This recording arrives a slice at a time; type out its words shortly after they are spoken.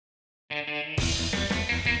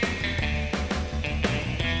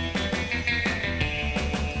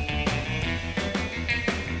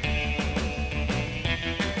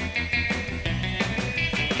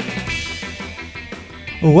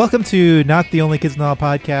Well, welcome to Not the Only Kids in the Hall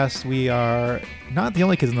podcast. We are not the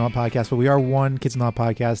only Kids in the Hall podcast, but we are one Kids in the Hall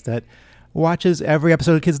podcast that watches every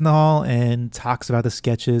episode of Kids in the Hall and talks about the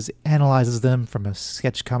sketches, analyzes them from a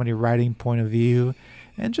sketch comedy writing point of view,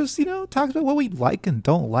 and just, talks about what we like and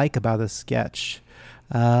don't like about a sketch.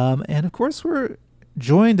 And of course, we're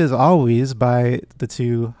joined as always by the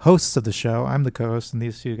two hosts of the show. I'm the co-host, and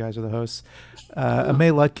these two guys are the hosts,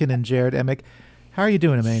 Amay Lutkin and Jared Emick. How are you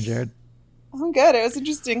doing, Amay and Jared? I'm good. It was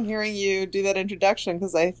interesting hearing you do that introduction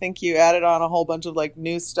because I think you added on a whole bunch of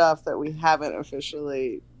new stuff that we haven't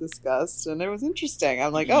officially discussed, and it was interesting.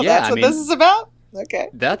 I'm like, that's what this is about? Okay.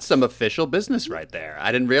 That's some official business right there.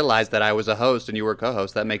 I didn't realize that I was a host and you were a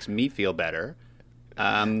co-host. That makes me feel better.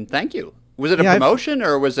 Thank you. Was it a promotion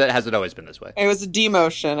or has it always been this way? It was a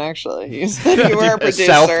demotion, actually. You said you were a producer.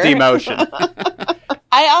 Self-demotion.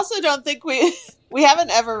 I also don't think we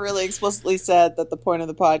haven't ever really explicitly said that the point of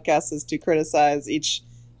the podcast is to criticize each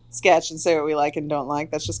sketch and say what we like and don't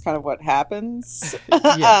like. That's just kind of what happens.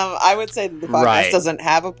 I would say that the podcast doesn't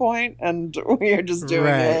have a point, and we are just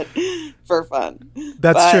doing it for fun.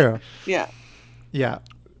 That's true. Yeah. Yeah.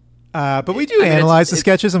 But we do analyze the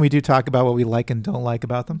sketches, and we do talk about what we like and don't like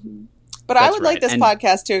about them. But I would like this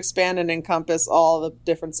podcast to expand and encompass all the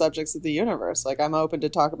different subjects of the universe. I'm open to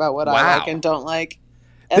talk about what I like and don't like.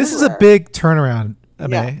 This is a big turnaround,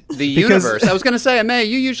 Amay. Yeah. The universe. I was going to say, Amay,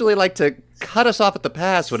 you usually like to cut us off at the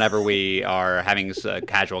pass whenever we are having a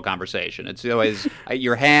casual conversation. It's always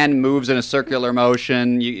your hand moves in a circular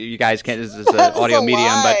motion. You guys can't. This is an audio medium,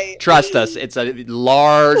 but trust us, it's a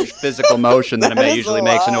large physical motion that Amay usually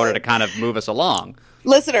makes in order to kind of move us along.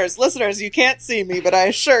 Listeners, you can't see me, but I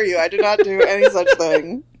assure you, I do not do any such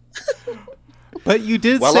thing. But you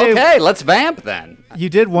did say... Well, okay, let's vamp then. You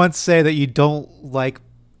did once say that you don't like,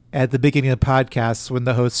 at the beginning of podcasts, when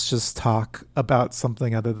the hosts just talk about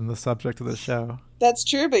something other than the subject of the show. That's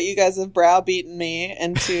true, but you guys have browbeaten me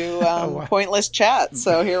into pointless chat,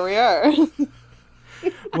 so here we are.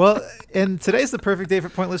 Well, and today's the perfect day for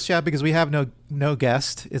pointless chat because we have no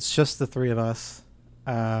guest. It's just the three of us.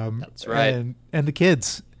 That's right. And the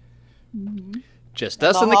kids. Just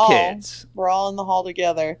us and the kids. We're all in the hall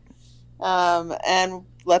together. And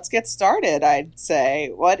let's get started, I'd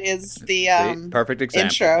say. What is the perfect example.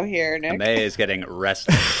 Intro here, Nick? Amay is getting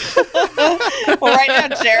restless. Well, right now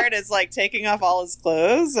Jared is taking off all his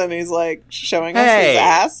clothes and he's showing us his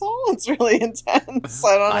asshole. It's really intense.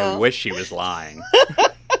 I don't know. I wish he was lying.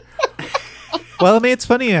 Well, it's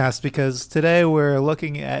funny you asked because today we're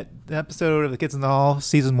looking at the episode of The Kids in the Hall,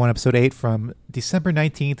 Season 1, Episode 8 from December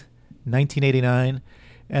 19th, 1989.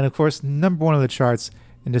 And, of course, number one on the charts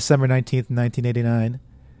in December 19th, 1989.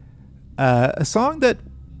 A song that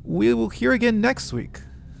we will hear again next week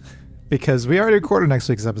because we already recorded next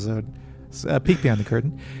week's episode, Peek Behind the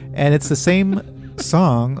Curtain. And it's the same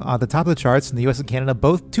song on the top of the charts in the U.S. and Canada,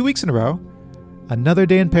 both 2 weeks in a row. Another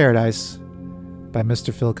Day in Paradise by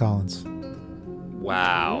Mr. Phil Collins.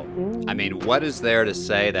 Wow. What is there to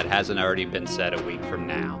say that hasn't already been said a week from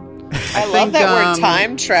now? I love that we're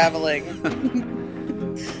time traveling.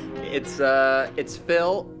 It's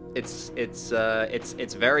Phil.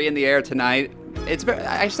 It's very in the air tonight.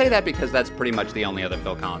 I say that because that's pretty much the only other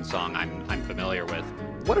Phil Collins song I'm familiar with.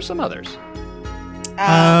 What are some others?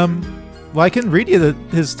 Well, I can read you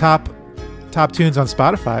his top tunes on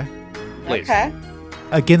Spotify. Please. Okay.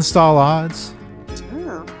 Against All Odds.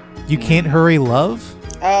 You Can't Hurry Love.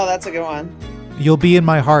 Oh, that's a good one. You'll Be in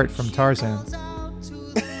My Heart from Tarzan.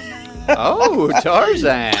 Oh,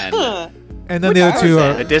 Tarzan. And then the other two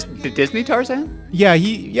are the Disney Tarzan? Yeah,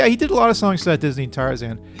 he did a lot of songs to that Disney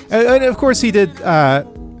Tarzan. And of course he did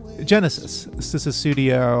Genesis,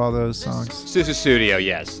 Sussudio, all those songs. Sussudio,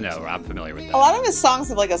 yes. No, I'm familiar with that. A lot of his songs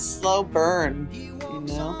have a slow burn,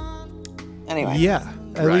 Anyway. Yeah,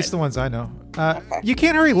 at least the ones I know. Okay. You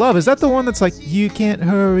Can't Hurry Love. Is that the one that's you can't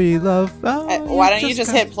hurry love? Oh, why don't you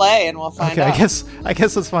just hit play and we'll find out? I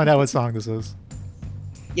guess let's find out what song this is.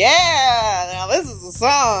 Yeah, now this is a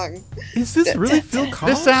song. Is this really Phil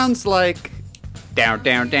Collins? This sounds like down,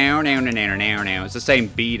 down, down, down, down, down, down, down. It's the same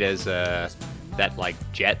beat as that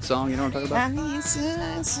Jet song. You know what I'm talking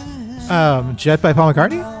about? Jet by Paul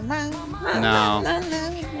McCartney? No.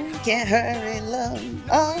 Can't hurry love.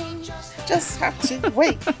 Oh, just have to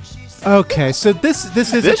wait. Okay, so this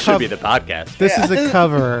is this should be the podcast. This is a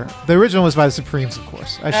cover. The original was by the Supremes, of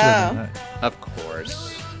course. I should have known that. Of course.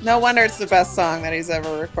 No wonder it's the best song that he's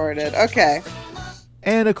ever recorded. Okay.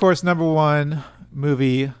 And of course, number one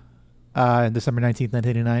movie in December 19th,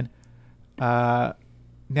 1989,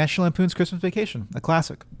 National Lampoon's Christmas Vacation, a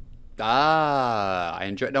classic. I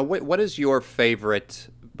enjoy. Now, what is your favorite,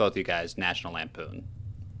 both you guys, National Lampoon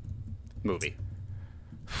movie?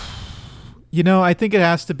 I think it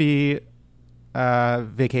has to be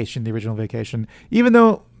Vacation, the original Vacation. Even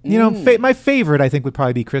though, my favorite, I think, would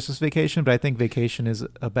probably be Christmas Vacation, but I think Vacation is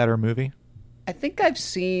a better movie. I think I've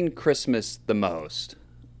seen Christmas the most.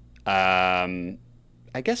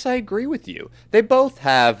 I guess I agree with you. They both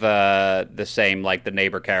have the same, like, the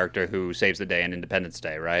neighbor character who saves the day on Independence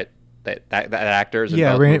Day, right? That actors.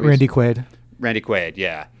 Yeah, Randy Quaid. Randy Quaid,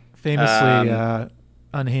 yeah. Famously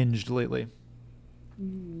unhinged lately.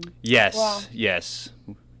 Yes, Wow. yes.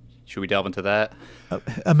 Should we delve into that?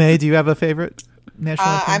 May, do you have a favorite National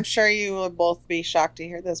Lampoon? I'm sure you will both be shocked to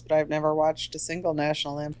hear this, but I've never watched a single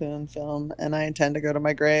National Lampoon film, and I intend to go to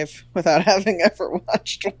my grave without having ever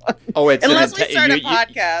watched one. Oh, it's unless we start a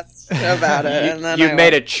podcast about it. And then you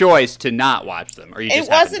made a choice to not watch them, or you just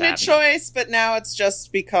it wasn't a haven't. choice, but now it's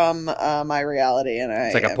just become my reality, and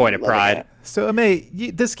It's like a point of pride. So, May,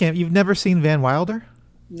 you've never seen Van Wilder?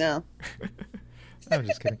 No. I'm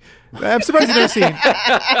just kidding. I'm surprised you've never seen.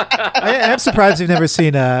 I'm surprised you've never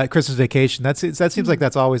seen Christmas Vacation. That seems like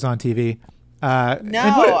that's always on TV. No,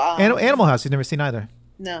 Animal House. You've never seen either.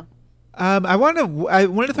 No. I wanted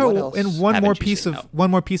to throw What in else one more haven't you seen? one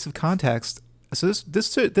more piece of context. So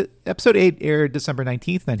the episode 8 aired December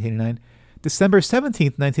 19th, 1989. December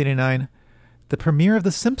 17th, 1989, the premiere of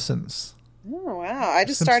The Simpsons. Oh wow! I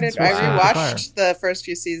just Simpsons started. I was fire. rewatched the first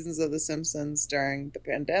few seasons of The Simpsons during the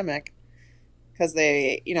pandemic because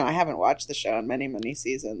I haven't watched the show in many, many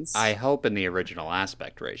seasons. I hope in the original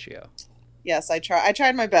aspect ratio. Yes, I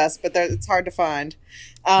tried my best, but it's hard to find.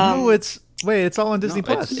 It's all on Disney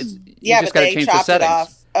No, Plus. you Yeah, just but gotta they change the chopped it settings.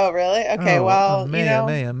 off. Oh, really? Okay, well,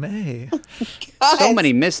 May. guys, So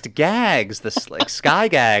many missed gags, like sky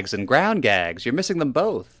gags and ground gags. You're missing them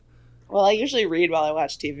both. Well, I usually read while I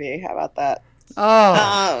watch TV. How about that?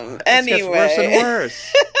 Oh, this Anyway, gets worse and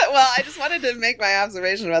worse. well, I just wanted to make my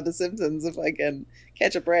observation about The Simpsons if I can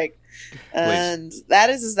catch a break. And that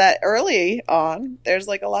is that early on, there's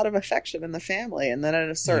like a lot of affection in the family. And then at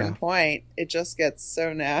a certain point, it just gets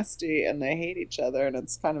so nasty and they hate each other. And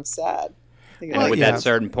it's kind of sad. And would that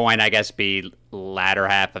certain point, I guess, be latter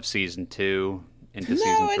half of season 2 into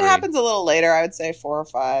season 3? No, it happens a little later. I would say 4 or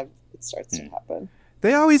 5. It starts to happen.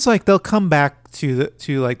 They always they'll come back to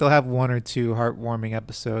they'll have 1 or 2 heartwarming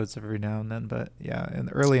episodes every now and then, but yeah, and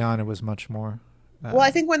early on it was much more. Well, I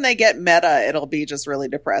think when they get meta, it'll be just really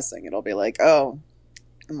depressing. It'll be like, oh,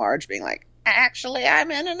 Marge being like, actually, I'm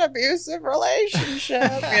in an abusive relationship,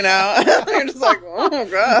 You're just like, oh,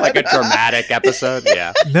 God. Like a dramatic episode,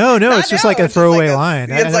 yeah. No, it's just like a throwaway line.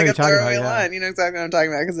 It's like a throwaway line. You know exactly what I'm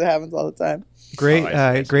talking about because it happens all the time.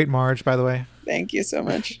 Great Marge, by the way. Thank you so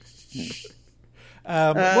much.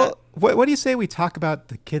 Well, what do you say we talk about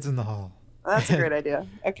the kids in the hall? That's a great idea.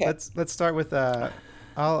 Okay. Let's start with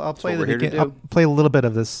I'll play what we're here to do. I'll play a little bit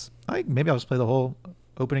of this. Maybe I'll just play the whole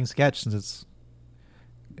opening sketch since it's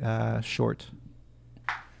short.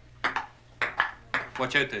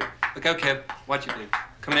 Watch out there. Look out, Kev. Watch it, Dave.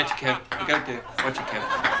 Coming at you, Kev. Look out there. Watch it,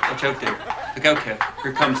 Kev. Watch out, Dave. Look out, Kev.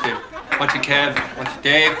 Here comes Dave. Watch it, Kev. Watch it,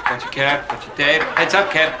 Dave. Watch it, Kev. Watch it, Dave. Heads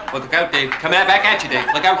up, Kev. Well, look out, Dave. Coming back at you, Dave.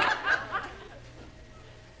 Look out.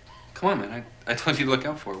 Come on, man. I told you to look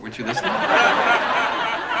out for it. Weren't you listening?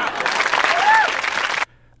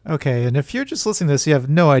 Okay, and if you're just listening to this, you have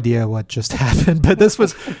no idea what just happened. But this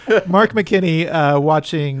was Mark McKinney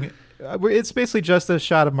watching. It's basically just a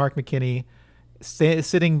shot of Mark McKinney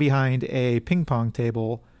sitting behind a ping pong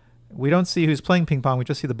table. We don't see who's playing ping pong. We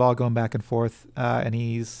just see the ball going back and forth, and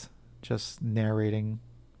he's just narrating.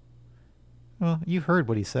 Well, you heard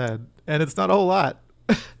what he said, and it's not a whole lot.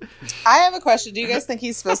 I have a question. Do you guys think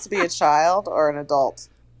he's supposed to be a child or an adult?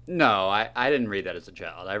 No, I didn't read that as a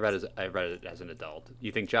child. I read it as an adult.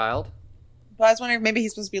 You think child? But I was wondering if maybe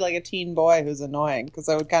he's supposed to be like a teen boy who's annoying, because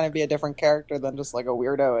that would kind of be a different character than just like a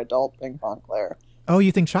weirdo adult ping pong player. Oh,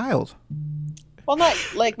 you think child? Well, not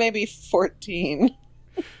like maybe 14.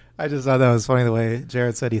 I just thought that was funny the way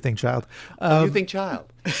Jared said you think child. You think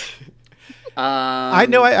child? I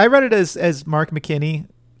know. I read it as Mark McKinney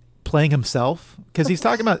playing himself because he's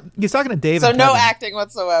talking to Dave. So and no Kevin. acting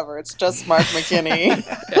whatsoever. It's just Mark McKinney.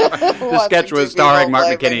 The sketch was starring Mark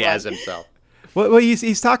McKinney as himself. Well,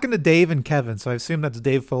 he's talking to Dave and Kevin, so I assume that's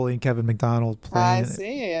Dave Foley and Kevin McDonald playing.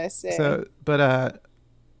 I see. So, but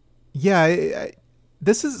yeah,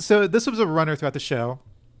 this was a runner throughout the show,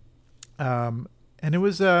 and it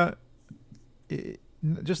was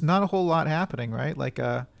just not a whole lot happening, right? Like,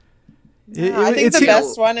 I think the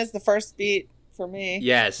best one is the first beat for me.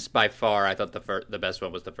 Yes, by far. I thought the best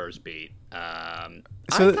one was the first beat. So,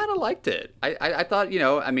 I kind of liked it. I thought,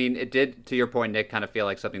 it did, to your point, Nick, kind of feel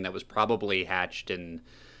like something that was probably hatched in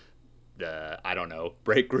I don't know,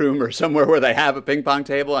 break room or somewhere where they have a ping pong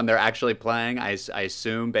table and they're actually playing. I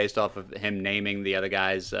assume based off of him naming the other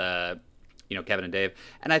guys, Kevin and Dave.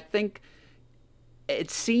 And I think it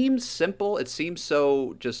seems simple. It seems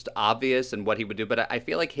so just obvious and what he would do. But I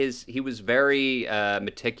feel like he was very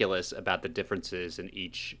meticulous about the differences in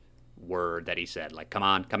each word that he said. Like, come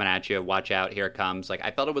on, coming at you, watch out, here it comes. Like,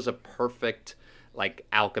 I felt it was a perfect like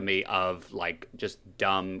alchemy of like just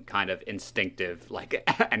dumb kind of instinctive like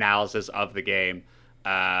analysis of the game,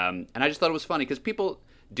 and I just thought it was funny because people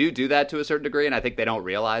do that to a certain degree, and I think they don't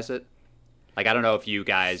realize it. Like, I don't know if you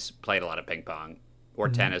guys played a lot of ping pong or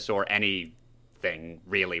tennis or anything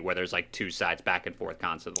really where there's like two sides back and forth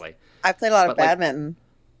constantly. I played a lot of badminton.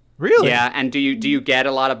 Really? Yeah, and do you get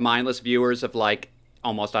a lot of mindless viewers of like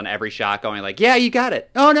almost on every shot going like, yeah, you got it.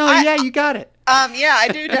 Oh no, yeah, you got it. Yeah, I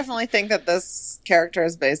do definitely think that this character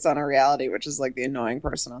is based on a reality, which is like the annoying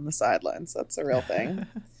person on the sidelines. That's a real thing,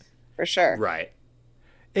 for sure. Right.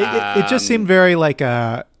 It just seemed very like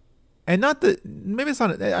and not that maybe it's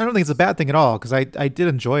not. I don't think it's a bad thing at all because I did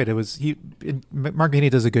enjoy it. It was Mark Mahaney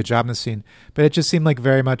does a good job in the scene, but it just seemed like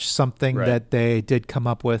very much something that they did come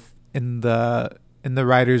up with in the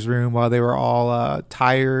writers' room while they were all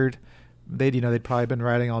tired. They'd probably been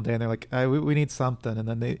writing all day, and they're like, we need something, and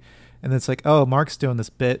then it's like, oh, Mark's doing this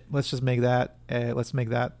bit. Let's just make that. Let's make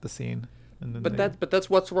that the scene. And then but that's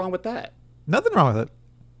what's wrong with that. Nothing wrong with it.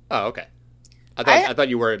 Oh, okay. I thought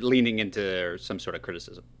you were leaning into some sort of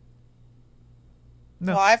criticism.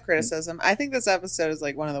 No. Well, I have criticism. I think this episode is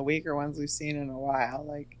like one of the weaker ones we've seen in a while.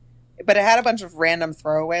 Like, but it had a bunch of random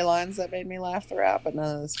throwaway lines that made me laugh throughout, but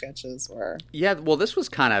none of the sketches were. Yeah, well, this was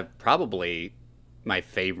kind of probably my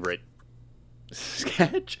favorite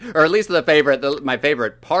sketch, or at least my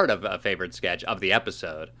favorite part of a favorite sketch of the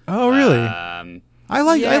episode. Oh, really? I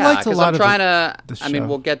liked a lot of the show. I mean,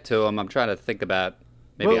 we'll get to them. I'm trying to think about.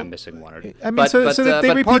 Maybe I'm missing one or two. I mean,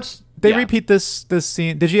 they repeat this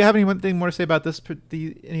scene. Did you have anything more to say about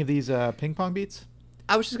any of these ping pong beats?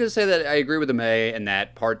 I was just going to say that I agree with May in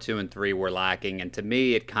that part 2 and 3 were lacking, and to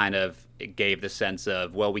me, it gave the sense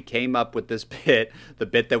of, well, we came up with this bit, the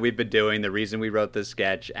bit that we've been doing, the reason we wrote this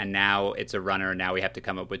sketch, and now it's a runner, and now we have to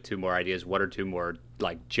come up with 2 more ideas. What are 2 more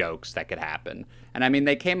like jokes that could happen? And I mean,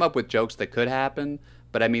 they came up with jokes that could happen,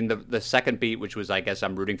 but I mean, the second beat, which was, I guess,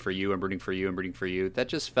 I'm rooting for you, I'm rooting for you, I'm rooting for you, that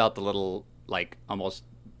just felt a little like almost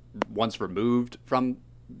once removed from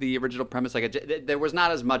the original premise. Like there was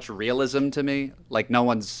not as much realism to me. Like no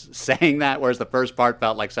one's saying that, whereas the first part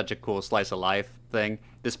felt like such a cool slice of life thing.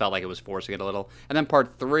 This felt like it was forcing it a little. And then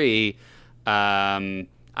part 3, I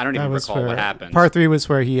don't even recall what happened. Part 3 was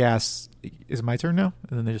where he asks, "Is it my turn now?"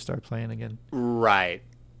 And then they just start playing again. Right.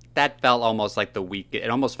 That felt almost like the weak. It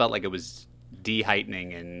almost felt like it was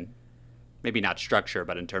de-heightening and maybe not structure,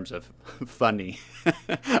 but in terms of funny.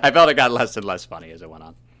 I felt it got less and less funny as it went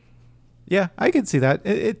on. Yeah, I can see that.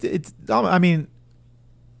 It's. I mean,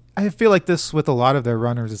 I feel like this with a lot of their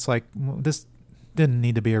runners. It's like this didn't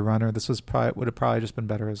need to be a runner. This would have probably just been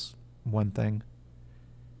better as one thing,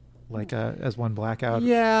 like as one blackout.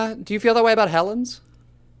 Yeah. Do you feel that way about Helen's?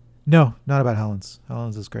 No, not about Helen's.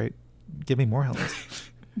 Helen's is great. Give me more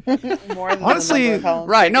Helen's. More than honestly,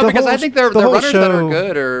 right? No, because I think they're runners show, that are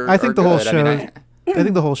good. I think the whole show. I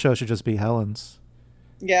think the whole show should just be Helen's.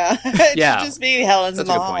 Yeah, it should just be Helen's in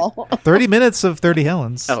the hall. 30 minutes of 30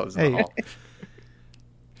 Helens. Helen's in the hall.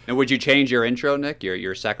 And would you change your intro, Nick?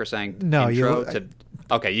 Your sacrosanct intro to?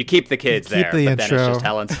 Okay, you keep the kids there, but then it's just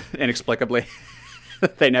Helen's inexplicably.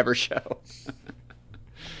 They never show.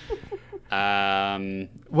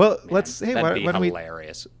 Well, let's. Hey, why don't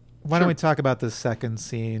hilarious. Why don't we talk about the second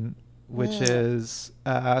scene, which is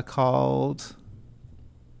called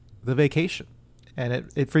 "The Vacation," and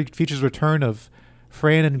it features return of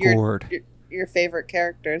Fran and Gord. Your favorite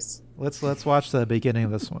characters. Let's watch the beginning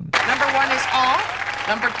of this one. Number 1 is off.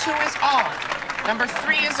 Number 2 is off. Number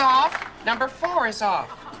 3 is off. Number 4 is off.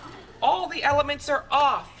 All the elements are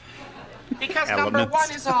off. Because number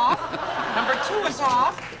 1 is off. Number 2 is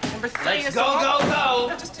off. Number 3 is off.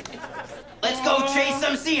 Let's go. Let's go chase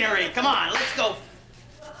some scenery. Come on, let's go.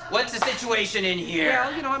 What's the situation in here?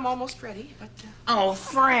 Well, I'm almost ready, but... Oh,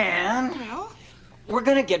 Fran. Well? We're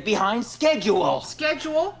gonna get behind schedule.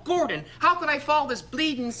 Schedule? Gordon, how can I follow this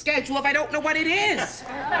bleeding schedule if I don't know what it is?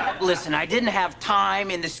 Listen, I didn't have time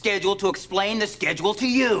in the schedule to explain the schedule to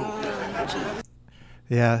you.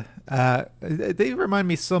 Yeah, they remind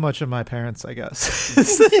me so much of my parents, I guess.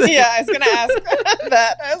 Yeah, I was going to ask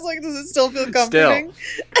that. I was like, does it still feel comforting?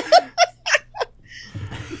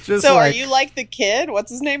 So are you like the kid?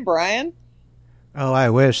 What's his name, Brian? Oh, I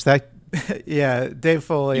wish that. Yeah, Dave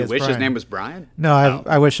Foley. You wish Brian. His name was Brian? No,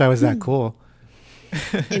 I wish I was that cool.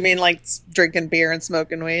 You mean like drinking beer and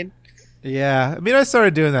smoking weed? Yeah, I mean, I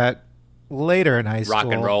started doing that later in high school.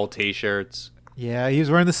 Rock and roll T-shirts. Yeah, he was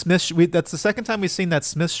wearing the Smith. That's the second time we've seen that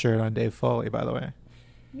Smith shirt on Dave Foley, by the way.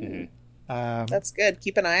 Mm-hmm. That's good.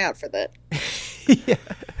 Keep an eye out for that. Yeah,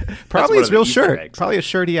 probably his real shirt. Probably a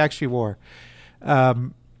shirt he actually wore.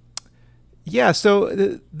 Yeah.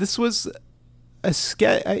 So this was a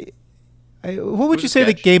sketch. What would you say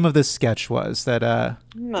the game of this sketch was? That oh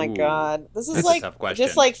my God, this is That's like a tough question.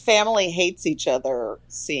 just like family hates each other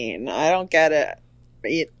scene. I don't get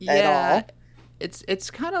it at all. It's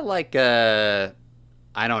kind of like a,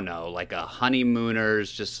 I don't know, like a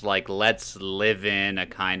honeymooners, just like let's live in a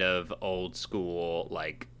kind of old school,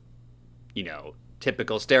 like, you know,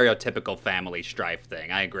 typical stereotypical family strife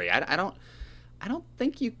thing. I agree. I don't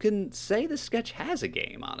think you can say the sketch has a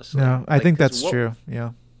game, honestly. No, I think that's true.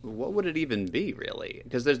 Yeah. What would it even be, really?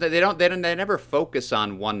 Because they never focus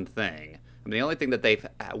on one thing. I mean, the only thing that they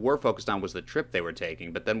were focused on was the trip they were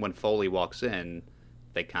taking. But then when Foley walks in,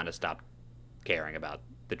 they kind of stopped caring about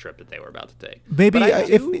the trip that they were about to take. Maybe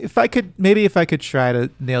if I could try to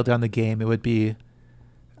nail down the game, it would be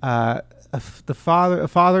a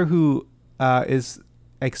father who is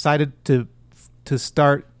excited to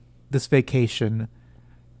start this vacation,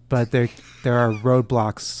 but there are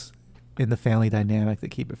roadblocks in the family dynamic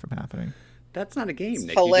that keep it from happening. That's not a game,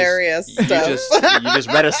 Nick. Hilarious stuff. You just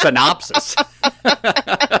read a synopsis.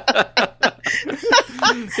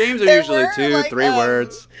 Games are There usually were, 2-3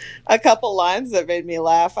 words. A couple lines that made me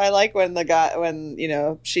laugh. I like when you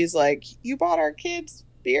know, she's like, "You bought our kids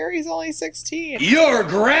beer. He's only 16." You're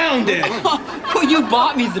grounded! Well, you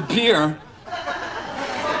bought me the beer.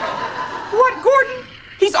 What, Gordon?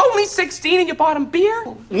 He's only 16 and you bought him beer?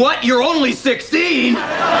 What? You're only 16? You're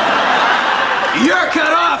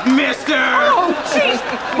cut off, mister! Oh, jeez.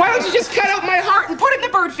 Why don't you just cut out my heart and put it in the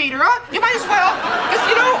bird feeder, huh? You might as well. Because,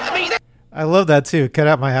 you know, I mean... I love that too. Cut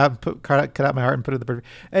out my heart, cut out my heart, and put it in the bird.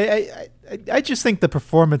 I just think the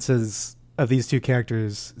performances of these three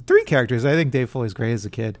characters. I think Dave Foley's great as a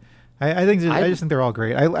kid. I just think they're all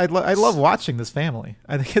great. I love watching this family.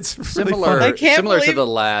 I think it's really fun. Similar to the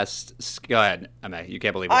last. Go ahead, Emma. You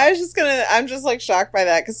can't believe it. I'm just like shocked by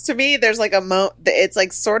that because to me, there's like it's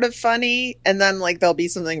like sort of funny, and then like there'll be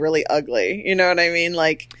something really ugly. You know what I mean?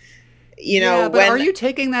 Like, you know, but are you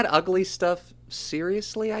taking that ugly stuff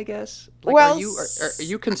seriously? I guess. Like, well, are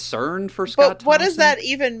you concerned for Scott? But what does that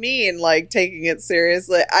even mean? Like taking it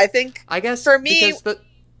seriously? I guess for me.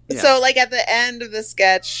 So, like, at the end of the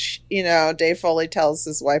sketch, you know, Dave Foley tells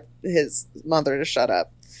his mother to shut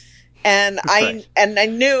up. And I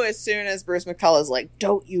knew as soon as Bruce McCullough's like,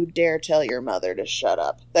 "Don't you dare tell your mother to shut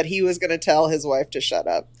up," that he was going to tell his wife to shut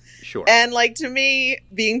up. Sure. And, like, to me,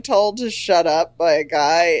 being told to shut up by a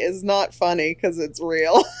guy is not funny because it's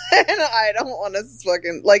real. And I don't want to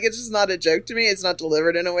fucking, like, it's just not a joke to me. It's not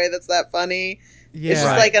delivered in a way that's that funny. Yeah, it's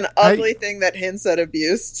just like an ugly thing that hints at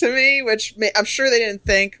abuse to me, which I'm sure they didn't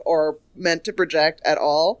think or meant to project at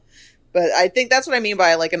all. But I think that's what I mean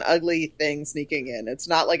by like an ugly thing sneaking in. It's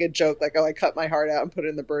not like a joke like, "Oh, I cut my heart out and put it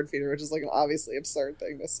in the bird feeder," which is like an obviously absurd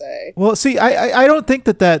thing to say. Well, see, I don't think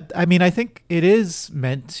that I mean, I think it is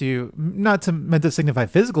meant to meant to signify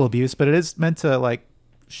physical abuse, but it is meant to like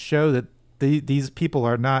show that these people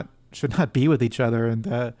should not be with each other and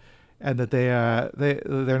that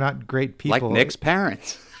they're not great people. Like Nick's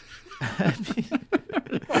parents.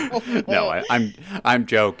 No, I'm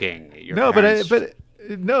joking.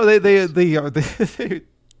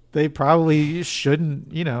 They probably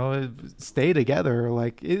shouldn't, you know, stay together.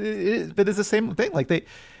 Like, but it's the same thing. Like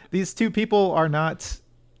these two people are not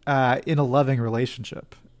in a loving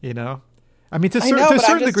relationship. You know, I mean, to a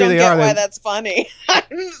certain degree, they are. Why that's funny?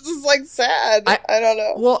 This is like sad. I don't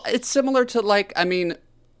know. Well, it's similar to like, I mean,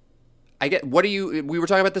 I get. We were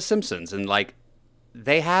talking about The Simpsons, and like,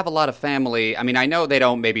 they have a lot of family. I mean, I know they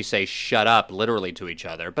don't maybe say "shut up" literally to each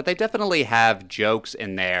other, but they definitely have jokes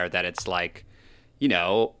in there that it's like, you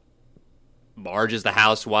know, Marge is the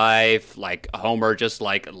housewife, like Homer just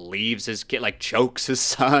like leaves his kid, like chokes his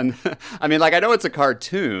son. I mean, like, I know it's a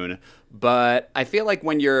cartoon, but I feel like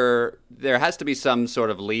there has to be some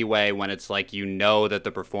sort of leeway when it's like, you know, that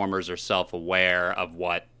the performers are self-aware of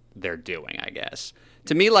what they're doing, I guess.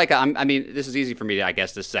 To me, like, I mean, this is easy for me, I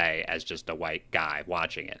guess, to say as just a white guy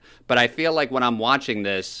watching it. But I feel like when I'm watching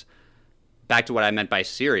this, back to what I meant by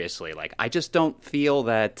seriously, like, I just don't feel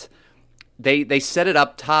that they set it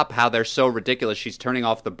up top how they're so ridiculous. She's turning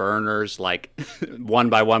off the burners, like, one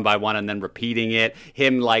by one by one and then repeating it.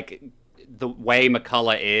 Him, like, the way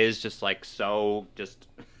McCullough is just, like, so just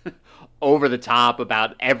over the top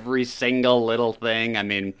about every single little thing. I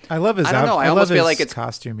mean, I love his I don't know. I almost feel like it's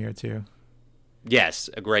costume here, too. Yes,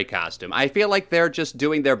 a great costume. I feel like they're just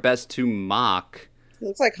doing their best to mock He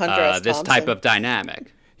looks like Hunter S. this Thompson. type of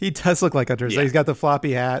dynamic. He does look like Hunter. Yeah. He's got the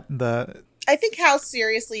floppy hat. I think how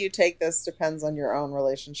seriously you take this depends on your own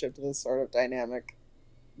relationship to this sort of dynamic.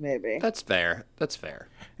 Maybe. That's fair.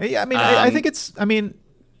 Yeah, I mean, I think it's. I mean,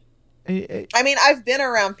 I've been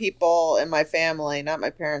around people in my family, not my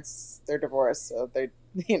parents. They're divorced, so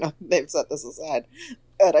they've set this aside.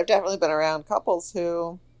 But I've definitely been around couples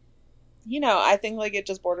who, I think like it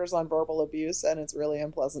just borders on verbal abuse, and it's really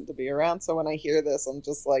unpleasant to be around. So when I hear this, I'm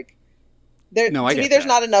just like, there's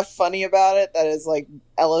not enough funny about it that is like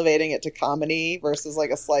elevating it to comedy versus like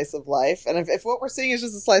a slice of life. And if what we're seeing is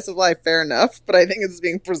just a slice of life, fair enough. But I think it's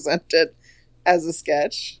being presented as a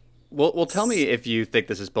sketch. Well, tell me if you think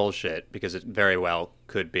this is bullshit, because it very well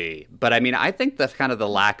could be. But I mean, I think the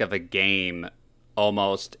lack of a game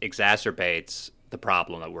almost exacerbates the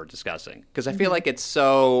problem that we're discussing. Because I feel like it's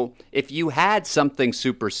so... If you had something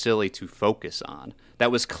super silly to focus on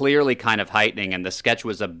that was clearly kind of heightening, and the sketch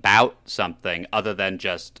was about something other than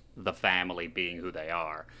just the family being who they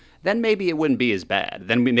are, then maybe it wouldn't be as bad.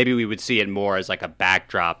 Then maybe we would see it more as like a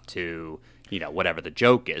backdrop to... whatever the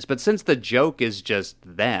joke is. But since the joke is just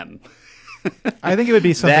them, I think it would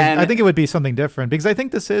be something. I think it would be something different, because I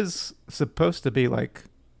think this is supposed to be like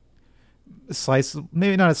a slice,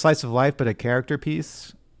 maybe not a slice of life, but a character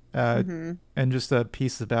piece, and just a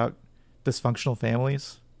piece about dysfunctional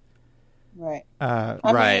families. Right.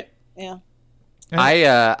 Right. Yeah.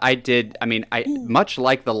 I did. I mean, much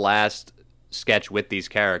like the last sketch with these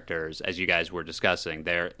characters, as you guys were discussing,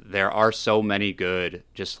 there are so many good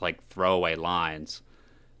just like throwaway lines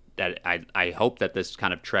that I hope that this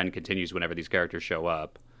kind of trend continues whenever these characters show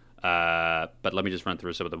up. But let me just run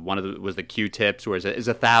through some of them. One of them was the Q-tips, where is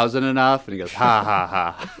 1,000 enough? And he goes, ha ha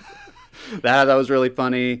ha. that was really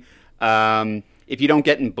funny. If you don't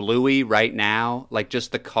get in Bluey right now, like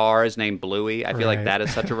just the car is named Bluey, I feel like that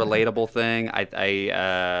is such a relatable thing.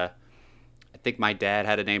 I think my dad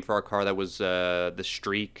had a name for our car that was the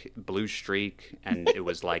Streak, Blue Streak, and it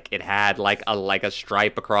was like it had like a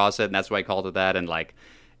stripe across it, and that's why I called it that. And like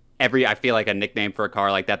I feel like a nickname for a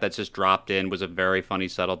car like that's just dropped in was a very funny,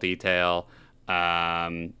 subtle detail.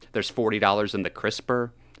 There's $40 in the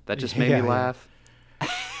crisper. That just made me laugh.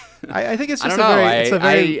 I think it's just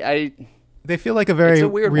they feel like a very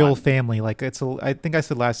real family. Like I think I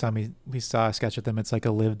said last time we saw a sketch with them, it's like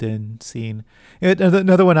a lived-in scene.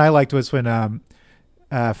 Another one I liked was when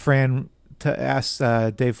Fran asked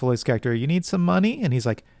Dave Foley's character, "You need some money?" And he's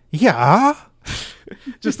like, "Yeah."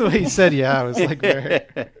 Just the way he said "yeah" was like very.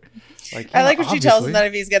 Like, I like when she tells him that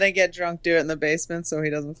if he's gonna get drunk, do it in the basement so he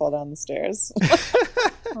doesn't fall down the stairs.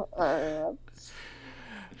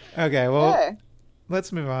 Okay, well,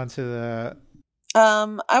 let's move on to the.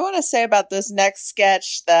 I want to say about this next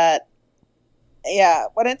sketch that,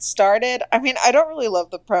 when it started, I mean, I don't really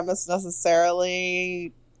love the premise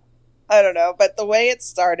necessarily. I don't know, but the way it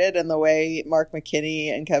started and the way Mark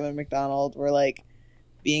McKinney and Kevin McDonald were like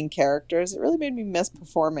being characters, it really made me miss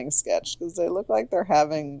performing sketch, because they look like they're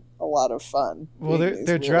having a lot of fun. Well,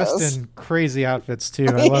 they're dressed in crazy outfits too.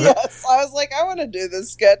 I love it. Yes, I was like, I want to do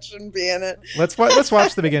this sketch and be in it. Let's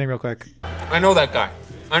watch the beginning real quick. I know that guy.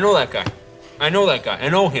 I know that guy. I know that guy. I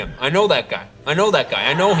know him. I know that guy. I know that guy.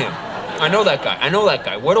 I know him. I know that guy. I know that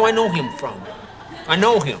guy. Where do I know him from? I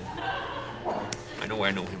know him. I know where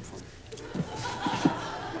I know him from.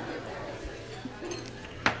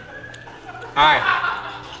 Hi.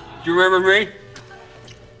 Do you remember me?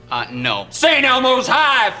 No. St. Elmo's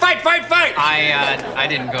High! Fight, fight, fight! I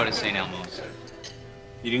didn't go to St. Elmo's.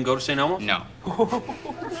 You didn't go to St. Elmo's? No.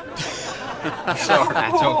 Sorry.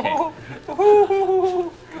 That's okay.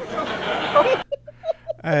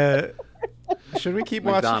 Should we keep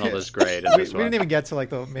watching? McDonald is great in we this one. didn't even get to like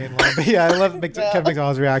the main line, but I love Kevin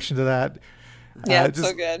McDonald's reaction to that. Yeah, it's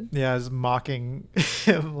so good. Yeah, just mocking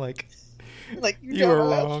him like you were were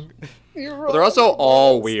wrong. But they're also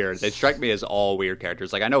all weird. They strike me as all weird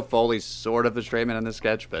characters. Like I know Foley's sort of a straight man in this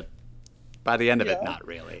sketch, but by the end of it, not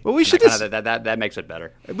really. Well, we should that makes it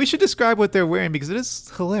better. We should describe what they're wearing, because it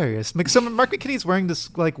is hilarious. Mark McKinney's wearing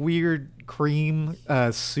this like weird cream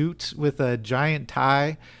suit with a giant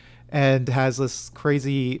tie, and has this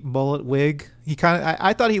crazy mullet wig. He kind of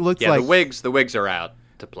I thought he looked like the wigs are out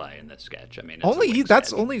to play in this sketch. I mean,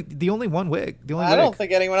 that's only the only one wig. I don't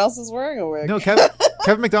think anyone else is wearing a wig. No,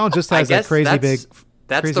 Kevin McDonald just has that crazy big.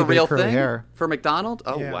 That's the real thing hair. For McDonald.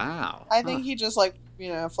 Oh yeah. Wow! I think he just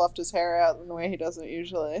fluffed his hair out in the way he doesn't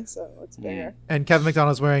usually, so it looks bigger. And Kevin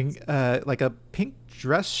McDonald's wearing like a pink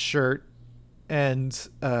dress shirt and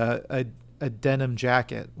a denim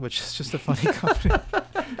jacket, which is just a funny combination.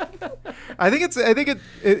 I think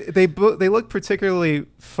they look particularly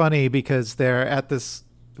funny because they're at this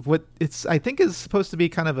I think is supposed to be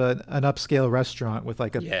kind of an upscale restaurant with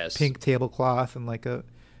like a pink tablecloth and like a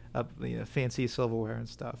fancy silverware and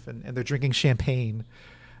stuff, and they're drinking champagne.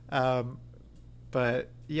 But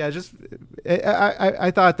yeah, just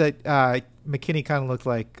I thought that McKinney kind of looked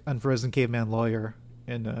like Unfrozen Caveman Lawyer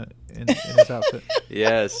in his outfit.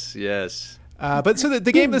 Yes. But so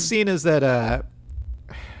the game of the scene is that I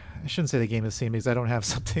shouldn't say the game of the scene because I don't have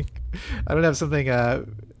something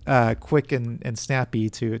quick and snappy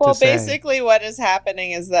to say. Basically what is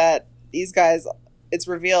happening is that these guys, it's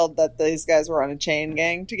revealed that these guys were on a chain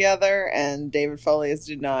gang together, and David Foley is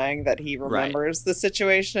denying that he remembers the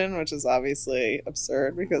situation, which is obviously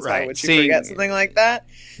absurd because why would you forget something like that?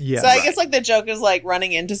 Yeah. So I guess like the joke is like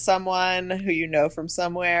running into someone who you know from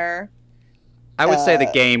somewhere. I would say the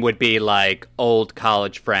game would be like old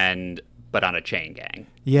college friend, but on a chain gang.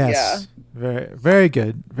 Yes. Yeah. Very, very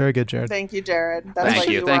good. Very good, Jared. Thank you, Jared. That's Thank like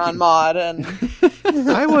you. were on mod, and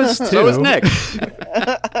I was too. So was Nick.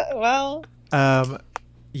 well.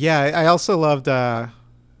 Yeah, I also loved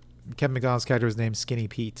Kevin McDonald's character was named Skinny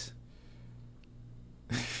Pete.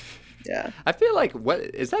 Yeah. I feel like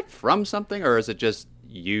is that from something, or is it just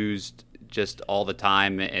used just all the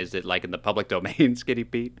time? Is it like in the public domain, Skinny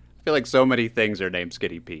Pete? I feel like so many things are named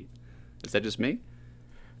Skinny Pete. Is that just me?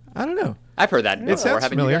 I don't know. I've heard that before. Sounds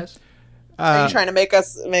Haven't familiar. you guys? Are you trying to make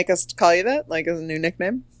us call you that, like as a new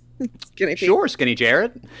nickname? Skinny Pete. Sure, Skinny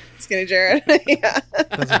Jared. Skinny Jared. Yeah.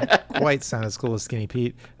 Doesn't quite sound as cool as Skinny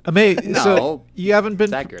Pete. May, No, so you haven't been.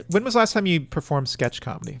 it's accurate. When was the last time you performed sketch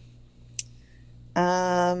comedy?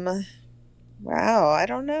 Wow, I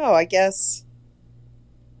don't know. I guess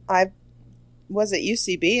I was at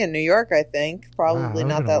UCB in New York, I think. Probably Wow,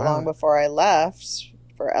 not been a that while. long before I left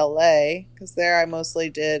for LA, because there I mostly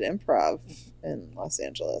did improv in Los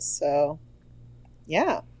Angeles. So,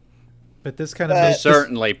 yeah. But this kind of But-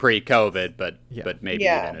 Certainly pre-COVID, but maybe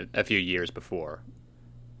Yeah. even a few years before.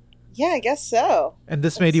 Yeah, I guess so. and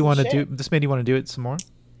this That's made you some want to shit. do. This made you want to do it some more.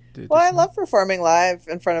 Well, I love performing live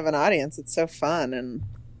in front of an audience. It's so fun, and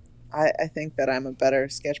I think that I'm a better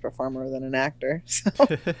sketch performer than an actor. So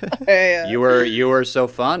You were so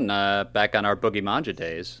fun back on our Boogie Manja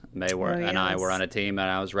days. May and I were on a team, and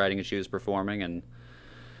I was writing and she was performing, and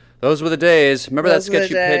those were the days. Remember Those that were the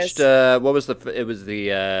sketch you days. pitched? What was it was the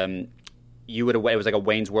it was like a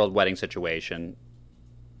Wayne's World wedding situation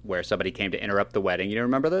where somebody came to interrupt the wedding. You don't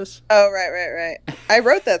remember this? Oh, right. I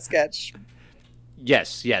wrote that sketch.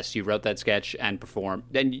 Yes, you wrote that sketch and performed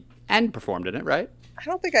performed in it, right? I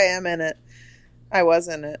don't think I am in it. I was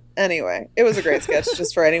in it. Anyway, it was a great sketch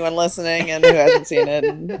just for anyone listening and who hasn't seen it.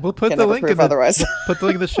 And We'll put can the never link prove in the otherwise. put the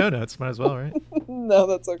link in the show notes. Might as well, right? No,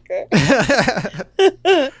 that's okay.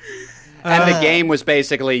 And the game was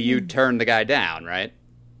basically you turned the guy down, right?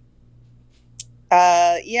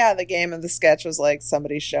 Yeah, the game of the sketch was like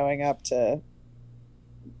somebody showing up to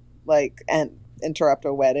like and interrupt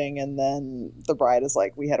a wedding, and then the bride is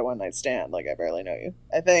like, "We had a one-night stand. Like, I barely know you."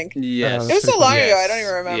 I think Yes. it was so long ago. Yes. I don't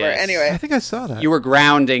even remember. Yes. I Anyway, think I saw that. You were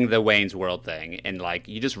grounding the Wayne's World thing, and like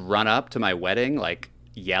you just run up to my wedding, like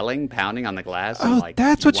yelling, pounding on the glass. Oh, and, like,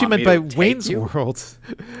 that's what you want meant by me to take Wayne's you? World.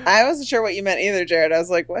 I wasn't sure what you meant either, Jared. I was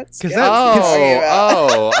like, "What?" sketch that- are you talking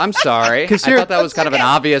about? Oh, I'm sorry. I 'Cause you're- thought that was kind of an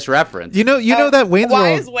obvious reference. You know that Wayne's Why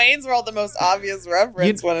World. is Wayne's World the most obvious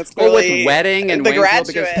reference when it's Well, with clearly wedding and The Wayne's World,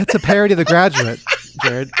 Graduate? because- That's a parody of The Graduate,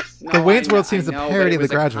 Jared. No, The Wayne's I World know- seems I to know, parody but it The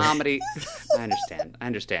was a Graduate. comedy. I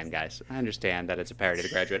understand, guys. I understand that it's a parody of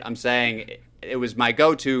The Graduate. I'm saying it was my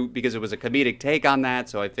go-to because it was a comedic take on that,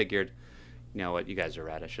 so I figured, you know what, you guys are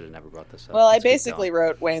right. I should have never brought this up. Well, I Let's keep basically going.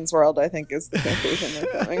 wrote Wayne's World, I think, is the conclusion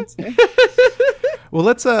we're coming to. Well,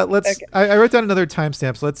 let's. Okay. I wrote down another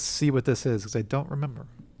timestamp. So let's see what this is because I don't remember.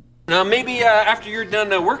 Now, maybe after you're done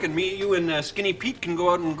working, me, you, and Skinny Pete can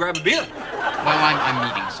go out and grab a beer. Well, I'm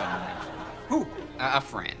meeting someone. Who? A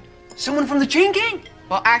friend. Someone from the chain gang?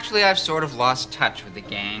 Well, actually, I've sort of lost touch with the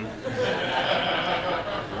gang.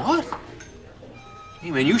 What? Hey,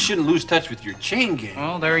 man, you shouldn't lose touch with your chain gang.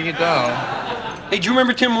 Well, there you go. Hey, do you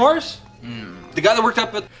remember Tim Morris? The guy that worked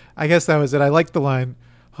up at... I guess that was it. I liked the line.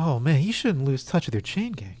 Oh man, you shouldn't lose touch with your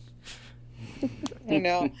chain gang. I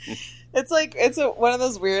know. It's like one of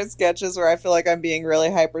those weird sketches where I feel like I'm being really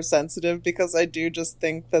hypersensitive because I do just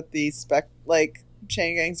think that the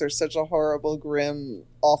chain gangs are such a horrible, grim,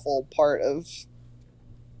 awful part of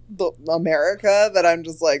America that I'm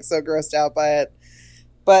just like so grossed out by it.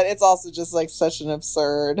 But it's also just like such an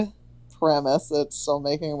absurd premise that's still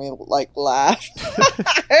making me like laugh.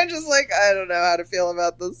 I'm just like, I don't know how to feel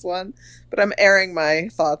about this one, but I'm airing my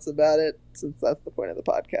thoughts about it since that's the point of the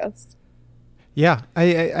podcast. Yeah, I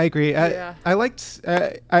agree. Yeah. I liked.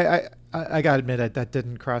 I gotta admit that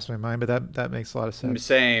didn't cross my mind, but that makes a lot of sense.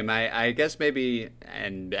 Same. I guess maybe,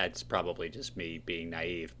 and that's probably just me being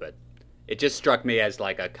naive, but it just struck me as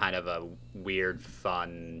like a kind of a weird,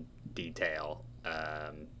 fun detail.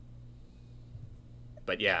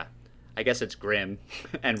 But yeah, I guess it's grim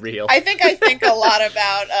and real. I think a lot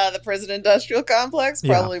about the prison industrial complex,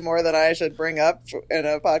 probably more than I should bring up in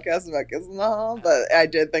a podcast about Kids in the Hall, but I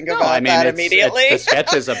did think about that immediately. The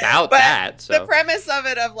sketch is about that. So. The premise of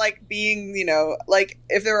it, of like being, like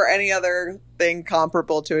if there were any other thing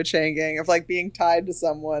comparable to a chain gang, of like being tied to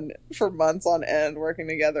someone for months on end, working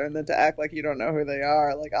together, and then to act like you don't know who they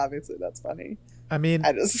are, like obviously that's funny. I mean,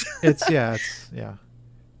 it's yeah.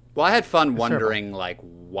 Well, I had fun wondering,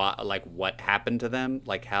 what happened to them,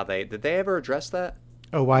 like how did they ever address that?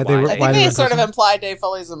 Oh, why they were? I think they sort of implied Dave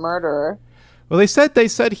Foley's a murderer. Well, they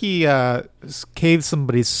said he caved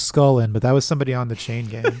somebody's skull in, but that was somebody on the chain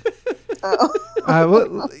gang. I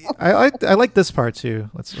like this part too.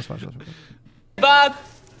 Let's watch this. Bob.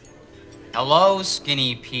 Hello,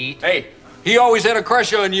 Skinny Pete. Hey, he always had a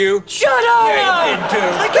crush on you. Shut up! Yeah, you did too.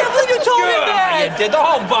 I can't believe you told me that! You did. The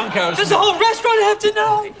whole bunkhouse. Does the whole restaurant have to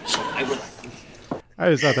know? I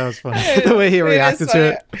just thought that was funny. The way he reacted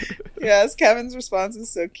to it. Yes, Kevin's response is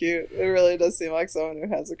so cute. It really does seem like someone who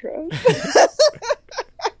has a crush.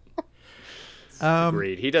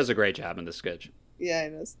 Agreed. He does a great job in this sketch. Yeah, he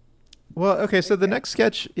does. Well, okay, so the next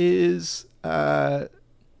sketch is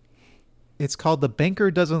it's called The Banker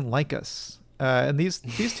Doesn't Like Us. And these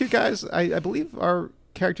two guys, I believe, are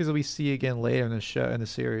characters that we see again later in the show, in the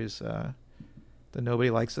series. The Nobody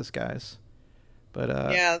Likes Us guys. But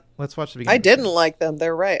yeah, let's watch the beginning. I didn't like them.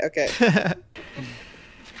 They're right. Okay.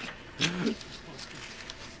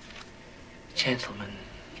 Gentlemen,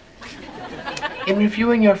 in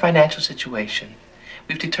reviewing your financial situation,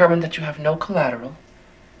 we've determined that you have no collateral,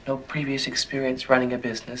 no previous experience running a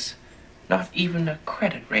business, not even a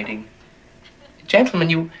credit rating. Gentlemen,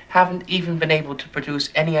 you haven't even been able to produce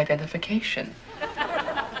any identification.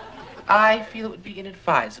 I feel it would be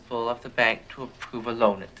inadvisable of the bank to approve a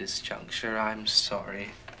loan at this juncture. I'm sorry.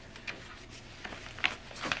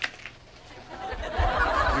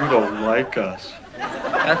 You don't like us.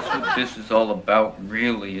 That's what this is all about,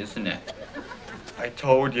 really, isn't it? I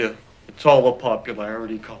told you, it's all a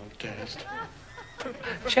popularity contest.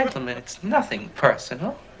 Gentlemen, it's nothing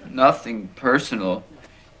personal. Nothing personal?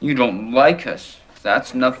 You don't like us.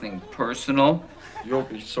 That's nothing personal. You'll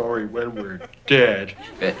be sorry when we're dead.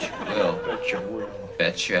 Bet you will. Bet you will.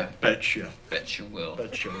 Betcha. Betcha. Bet you will.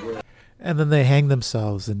 Bet you will. And then they hang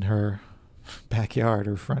themselves in her backyard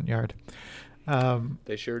or front yard.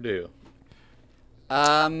 They sure do.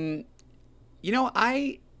 Call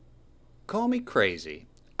me crazy.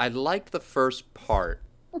 I liked the first part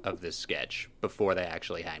of this sketch before they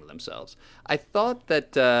actually hang themselves. I thought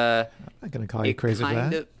that I'm not going to call you crazy for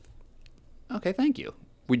that. Okay, thank you.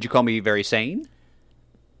 Would you call me very sane?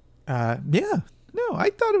 Yeah. No, I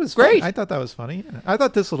thought it was great. Funny. I thought that was funny. I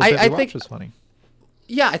thought this little bit we watched was funny.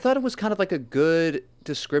 Yeah, I thought it was kind of like a good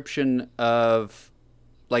description of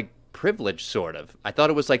like privilege, sort of. I thought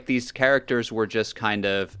it was like these characters were just kind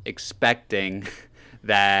of expecting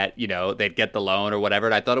that, they'd get the loan or whatever.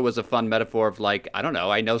 And I thought it was a fun metaphor of like, I don't know,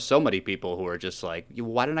 I know so many people who are just like,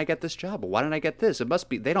 why didn't I get this job? Why didn't I get this? It must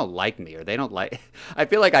be they don't like me or they don't like. I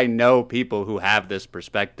feel like I know people who have this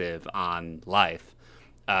perspective on life.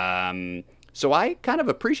 So I kind of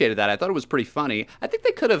appreciated that. I thought it was pretty funny. I think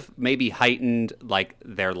they could have maybe heightened like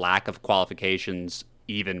their lack of qualifications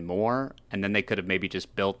even more, and then they could have maybe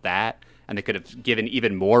just built that, and they could have given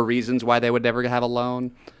even more reasons why they would never have a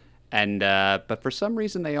loan. And but for some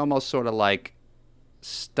reason they almost sort of like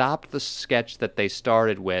stopped the sketch that they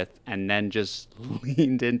started with and then just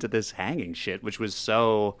leaned into this hanging shit, which was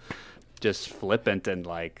so just flippant and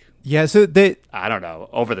like, yeah, so they, I don't know,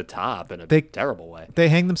 over the top in a terrible way. They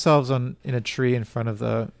hang themselves in a tree in front of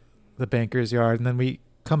the banker's yard, and then we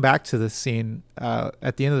come back to the scene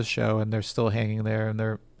at the end of the show, and they're still hanging there, and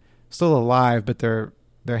they're still alive, but they're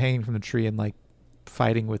hanging from the tree and like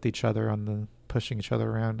fighting with each other pushing each other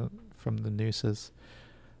around from the nooses.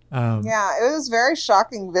 Yeah, it was very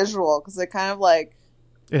shocking visual because they kind of like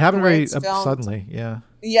it happened very suddenly. Yeah.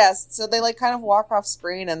 Yes, so they like kind of walk off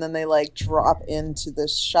screen and then they like drop into the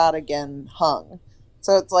shot again hung.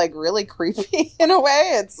 So it's like really creepy in a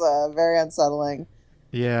way. It's very unsettling.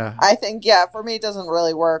 Yeah. I think, for me it doesn't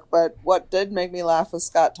really work, but what did make me laugh was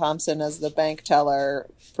Scott Thompson as the bank teller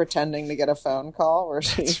pretending to get a phone call where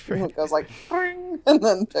she goes like, and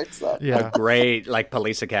then picks up. Yeah. A great like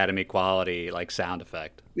Police Academy quality like sound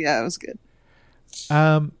effect. Yeah, it was good.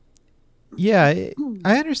 Yeah,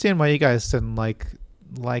 I understand why you guys didn't like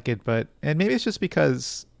it, and maybe it's just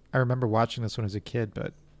because I remember watching this when I was a kid,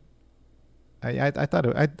 but I thought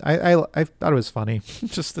I thought it was funny.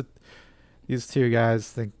 Just that these two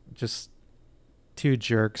guys just two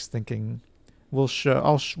jerks thinking we'll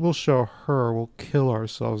show her, we'll kill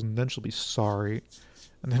ourselves, and then she'll be sorry,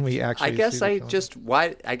 and then we actually.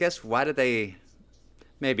 I guess why did they?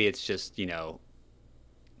 Maybe it's just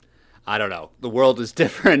I don't know. The world is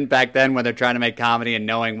different back then when they're trying to make comedy and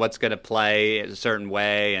knowing what's going to play a certain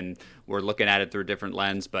way, and we're looking at it through a different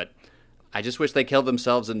lens. But I just wish they killed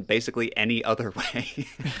themselves in basically any other way.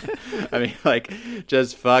 I mean,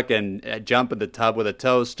 just fucking jump in the tub with a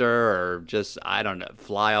toaster, or just, I don't know,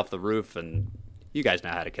 fly off the roof. And you guys know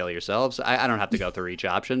how to kill yourselves. I don't have to go through each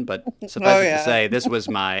option, but suffice it to say, this was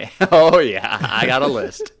my. Oh yeah, I got a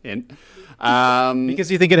list.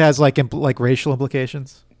 Because you think it has like racial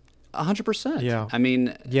implications. 100%. Yeah. I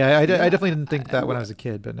mean, I definitely didn't think that when I was a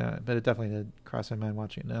kid, but it definitely did cross my mind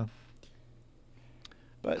watching it now.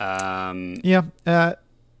 But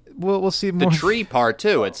we'll see more. The tree part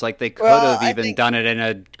too. It's like they could have even done it in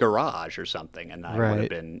a garage or something, and I would have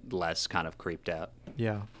been less kind of creeped out.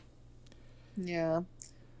 Yeah. Yeah.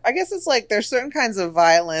 I guess it's like there's certain kinds of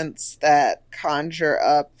violence that conjure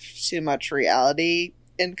up too much reality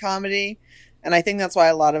in comedy, and I think that's why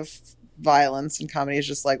a lot of violence in comedy is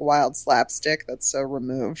just like wild slapstick that's so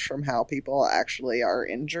removed from how people actually are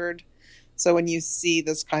injured. So when you see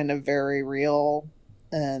this kind of very real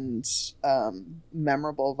and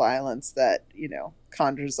memorable violence that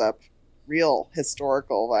conjures up real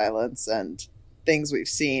historical violence and things we've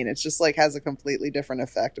seen, it's just like has a completely different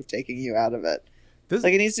effect of taking you out of it. It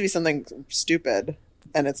needs to be something stupid,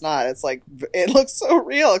 and it's not. It's like it looks so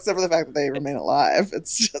real, except for the fact that they remain alive.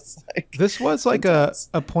 It's just like this was like a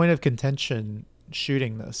point of contention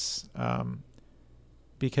shooting this,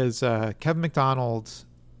 because Kevin McDonald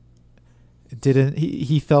didn't.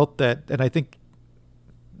 He felt that, and I think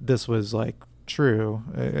this was like true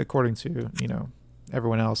according to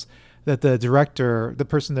everyone else, that the director, the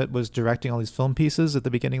person that was directing all these film pieces at the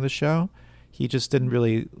beginning of the show, he just didn't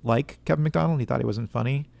really like Kevin McDonald. He thought he wasn't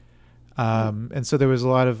funny. And so there was a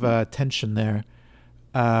lot of tension there.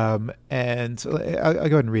 And I'll go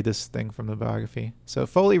ahead and read this thing from the biography. So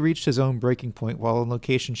Foley reached his own breaking point while on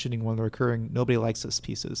location shooting one of the recurring Nobody Likes Us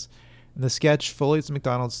pieces. In the sketch, Foley's and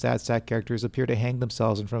McDonald's stat characters appear to hang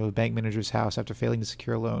themselves in front of a bank manager's house after failing to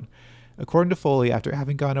secure a loan. According to Foley, after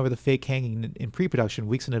having gone over the fake hanging in pre-production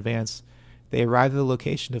weeks in advance, they arrived at the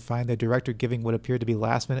location to find their director giving what appeared to be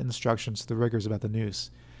last-minute instructions to the riggers about the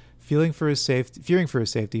noose. Fearing for his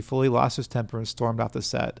safety, Foley lost his temper and stormed off the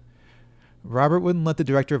set. Robert wouldn't let the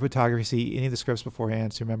director of photography see any of the scripts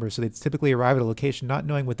beforehand, remember, so they'd typically arrive at a location not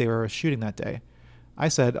knowing what they were shooting that day. I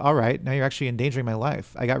said, "All right, now you're actually endangering my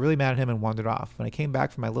life." I got really mad at him and wandered off. When I came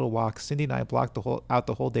back from my little walk, Cindy and I blocked out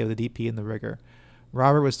the whole day with the DP and the rigger.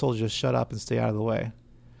 Robert was told to just shut up and stay out of the way.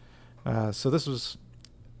 So this was,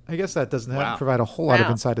 I guess that doesn't provide a whole lot of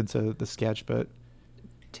insight into the sketch, but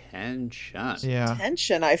tension. Yeah,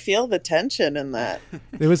 tension. I feel the tension in that.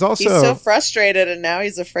 There was also he's so frustrated, and now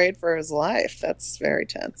he's afraid for his life. That's very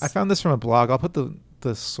tense. I found this from a blog. I'll put the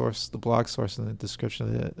blog source in the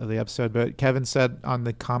description of the episode. But Kevin said on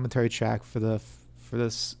the commentary track for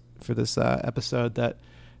this episode that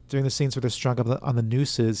during the scenes where they're strung up on the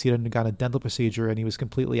nooses, he had undergone a dental procedure and he was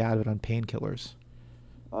completely out of it on painkillers.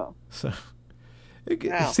 Oh, so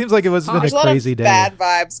it seems like it was been a crazy day. Bad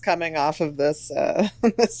vibes coming off of this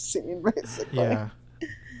this scene, basically. Yeah.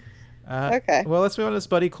 Okay. Well, let's move on to this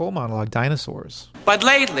Buddy Cole monologue, Dinosaurs. But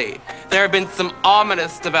lately, there have been some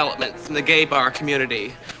ominous developments in the gay bar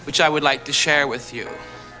community, which I would like to share with you.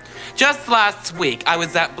 Just last week, I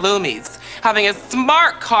was at Bloomie's, having a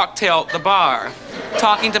smart cocktail at the bar,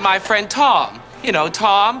 talking to my friend Tom. You know,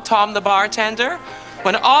 Tom the bartender.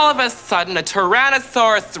 When all of a sudden, a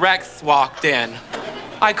Tyrannosaurus Rex walked in.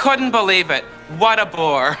 I couldn't believe it. What a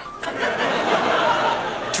bore.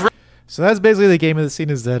 So that's basically the game of the scene,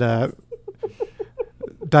 is that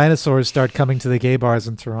dinosaurs start coming to the gay bars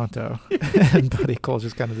in Toronto. And Buddy Cole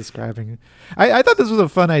just kind of describing. I thought this was a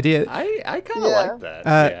fun idea. I kind of like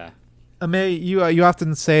that. May, you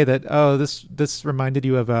often say that, this reminded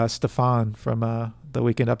you of Stefan from the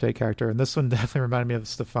Weekend Update character, and this one definitely reminded me of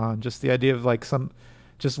Stefan. Just the idea of like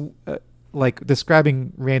like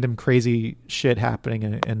describing random crazy shit happening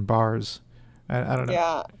in bars. I don't know.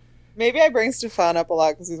 Yeah. Maybe I bring Stefan up a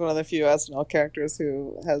lot because he's one of the few SNL characters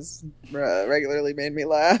who has regularly made me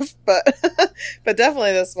laugh. But but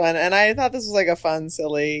definitely this one. And I thought this was like a fun,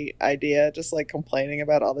 silly idea, just like complaining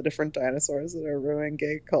about all the different dinosaurs that are ruining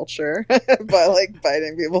gay culture by like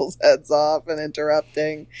biting people's heads off and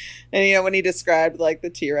interrupting. And you know, when he described like the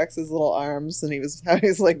T-Rex's little arms and he was how he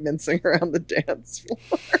was like mincing around the dance floor,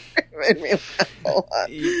 it made me laugh a lot.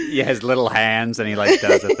 Yeah, his little hands, and he like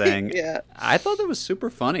does a thing. Yeah, I thought that was super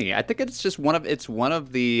funny. I think it's just one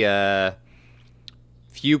of the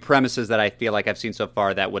few premises that I feel like I've seen so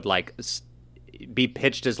far that would like be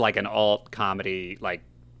pitched as like an alt comedy like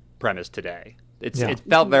premise today. It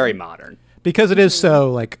felt very modern because it is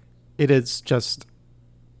so like it is just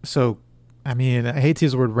so. I mean, I hate to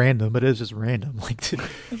use the word random, but it is just random.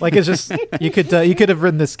 Like it's just you could have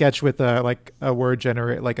written this sketch with like a word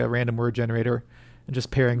generate, like a random word generator, and just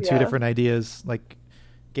pairing two different ideas, like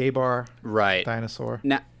gay bar, right, dinosaur.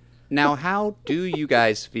 Now, how do you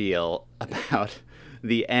guys feel about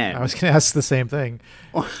the end? I was going to ask the same thing,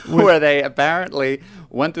 where they apparently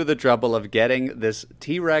went through the trouble of getting this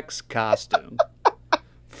T-Rex costume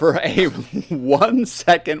for a 1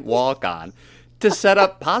 second walk-on. To set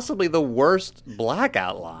up possibly the worst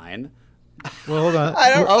blackout line well, hold on.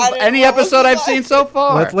 of any episode I've seen so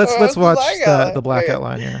far. Let's watch the blackout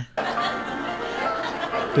line here.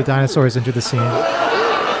 The dinosaurs enter the scene.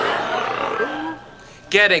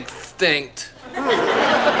 Get extinct.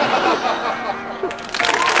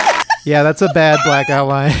 Yeah, that's a bad blackout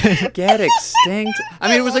line. Get extinct. I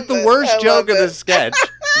mean, it was like the worst joke of the sketch.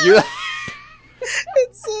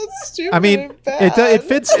 It's so stupid. I mean, it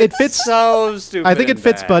fits so stupid. I think it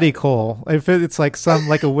fits bad. Buddy Cole. It's like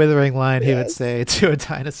like a withering line he would say to a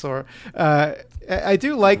dinosaur. I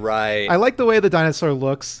do like. Right. I like the way the dinosaur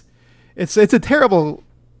looks. It's a terrible.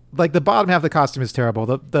 Like the bottom half of the costume is terrible.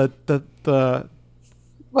 The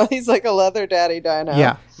Well, he's like a leather daddy dino.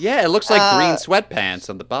 Yeah, it looks like green sweatpants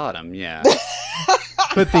on the bottom. Yeah.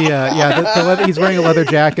 But the leather, he's wearing a leather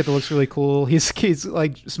jacket that looks really cool. He's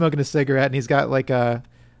like smoking a cigarette, and he's got like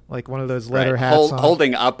one of those leather hats on.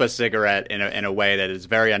 Holding up a cigarette in a way that is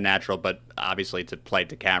very unnatural, but obviously to play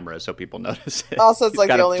to camera so people notice it. Also, it's like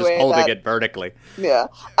the only way holding it vertically. Yeah.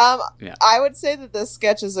 I would say that this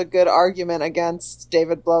sketch is a good argument against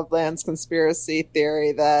David Bloodland's conspiracy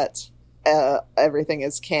theory that everything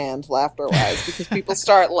is canned laughter-wise because people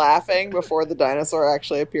start laughing before the dinosaur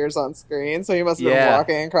actually appears on screen. So he must have been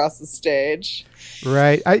walking across the stage.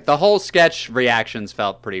 Right. The whole sketch reactions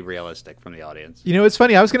felt pretty realistic from the audience. You know, it's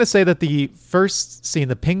funny. I was going to say that the first scene,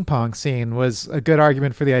 the ping pong scene, was a good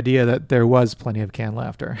argument for the idea that there was plenty of canned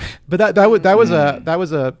laughter. But that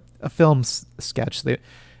was a film sketch.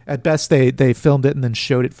 At best, they filmed it and then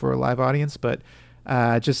showed it for a live audience. But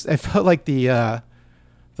I felt like the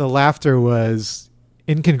laughter was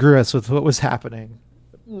incongruous with what was happening.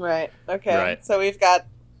 Right. Okay. Right. So we've got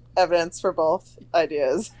evidence for both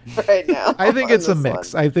ideas right now. I think it's a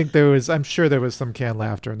mix. I think I'm sure there was some canned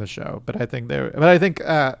laughter in the show, but I think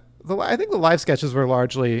the live sketches were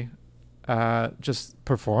largely just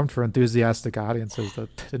performed for enthusiastic audiences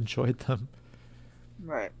that enjoyed them.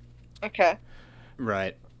 Right. Okay.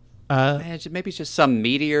 Right. Maybe it's just some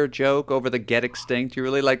meteor joke over the Get Extinct. You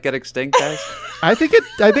really like Get Extinct, guys? I think it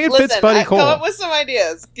fits Buddy Cole. Come up with some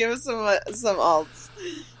ideas. Give us some alts.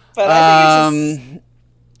 But I think it's just...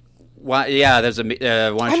 Well, yeah, there's I mean,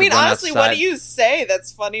 honestly, what do you say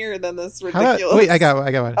that's funnier than this ridiculous wait, I got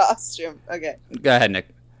one. Costume. Okay. Go ahead, Nick.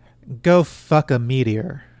 Go fuck a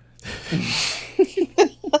meteor.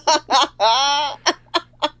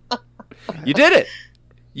 You did it.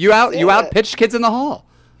 You outpitched Kids in the Hall.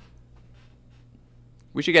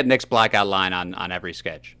 We should get Nick's blackout line on every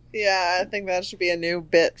sketch. Yeah, I think that should be a new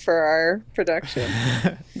bit for our production.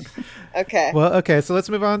 Okay. Well, okay, so let's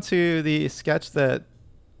move on to the sketch that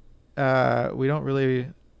we don't really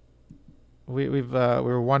we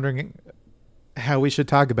were wondering how we should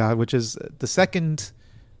talk about, which is the second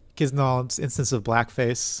Kids in the Hall instance of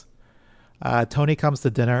blackface. Tony Comes to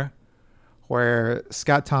Dinner, where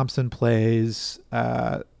Scott Thompson plays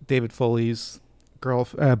David Foley's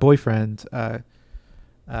boyfriend,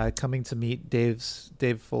 coming to meet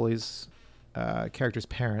Dave Foley's character's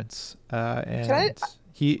parents, and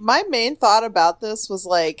my main thought about this was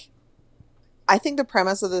like, I think the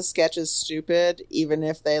premise of this sketch is stupid, even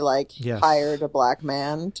if they hired a black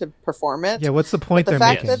man to perform it. Yeah, what's the point they're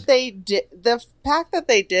making? The fact that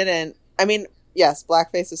they didn't. I mean, yes,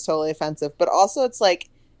 blackface is totally offensive, but also it's like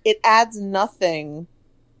it adds nothing.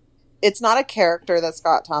 It's not a character that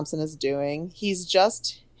Scott Thompson is doing. He's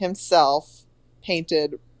just himself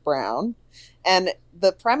painted brown. And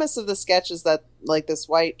the premise of the sketch is that like this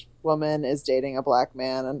white woman is dating a black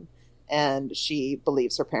man, and she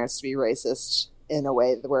believes her parents to be racist in a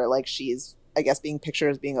way where like she's, I guess, being pictured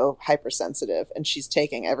as being hypersensitive, and she's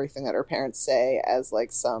taking everything that her parents say as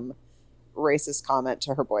like some racist comment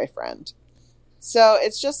to her boyfriend. So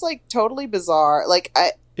it's just like totally bizarre. Like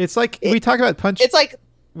we talk about punch. It's like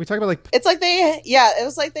we talk about like it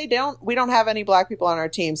was like we don't have any black people on our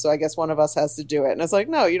team, so I guess one of us has to do it. And it's like,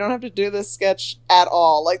 no, you don't have to do this sketch at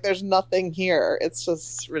all. Like there's nothing here. It's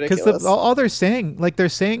just ridiculous. Because all they're saying,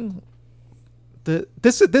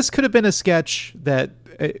 this could have been a sketch that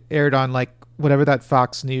aired on like whatever that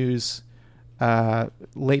Fox News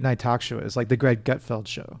late night talk show is, like the Greg Gutfeld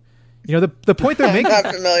show. You know, the point they're making. I'm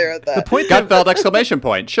not familiar with that. The point Gutfeld exclamation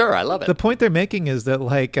point. Sure, I love it. The point they're making is that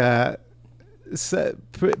like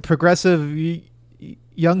progressive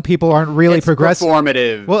young people aren't really progressive.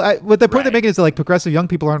 Performative. Well, what the point they're making is that like progressive young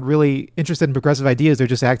people aren't really interested in progressive ideas. They're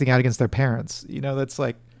just acting out against their parents. You know, that's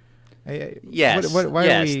like. Yes. Why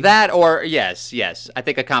yes. Are we... That or yes. I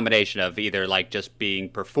think a combination of either like just being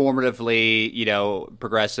performatively, you know,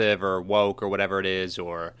 progressive or woke or whatever it is,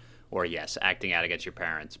 or yes, acting out against your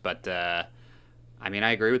parents. But I mean,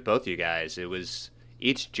 I agree with both you guys. It was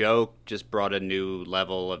each joke just brought a new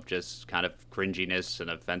level of just kind of cringiness and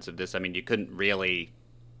offensiveness. I mean, you couldn't really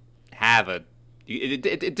have it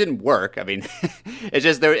didn't work. I mean, it's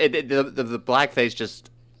just the blackface just,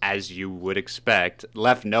 as you would expect,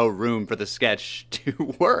 left no room for the sketch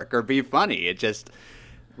to work or be funny. It just,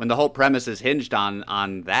 when the whole premise is hinged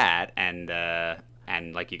on that, and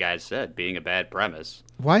like you guys said, being a bad premise.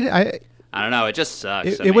 I don't know. It just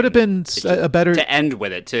sucks. It would have been a better to end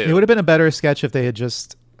with it too. It would have been a better sketch if they had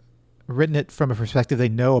just written it from a perspective they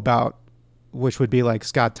know about, which would be like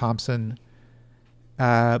Scott Thompson,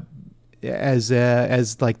 as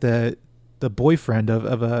like the boyfriend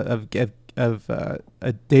of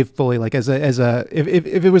Dave Foley, like if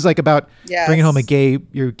it was like about bringing home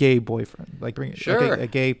your gay boyfriend, like bringing a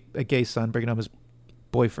gay son, bringing home his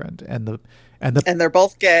boyfriend, and they're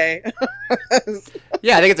both gay.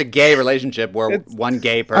 Yeah, I think it's a gay relationship where one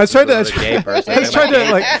gay person. I was trying to, a gay person. I was trying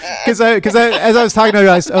to like because as I was talking, I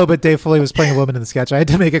realized, but Dave Foley was playing a woman in the sketch. I had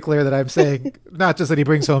to make it clear that I'm saying not just that he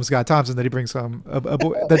brings home Scott Thompson, that he brings home a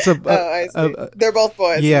boy. That's I see. They're both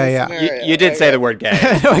boys. Yeah. You did say the word gay.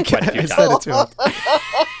 I said it too.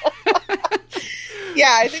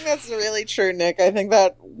 Yeah, I think that's really true, Nick. I think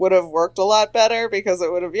that would have worked a lot better because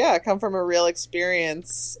it would have, come from a real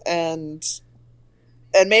experience and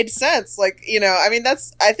made sense. Like, you know, I mean,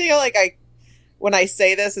 I feel like when I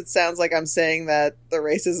say this, it sounds like I'm saying that the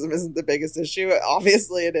racism isn't the biggest issue.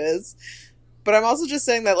 Obviously it is. But I'm also just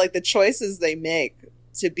saying that, like, the choices they make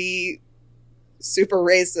to be super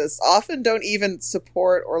racist often don't even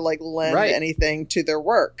support or, like, lend anything to their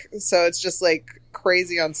work. So it's just, like,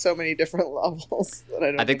 crazy on so many different levels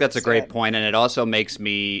that I think that's a great point, and it also makes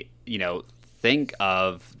me, you know, think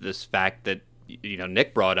of this fact that, you know,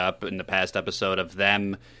 Nick brought up in the past episode of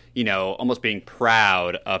them, you know, almost being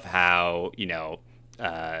proud of how, you know,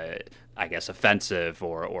 I guess offensive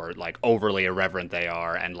or like overly irreverent they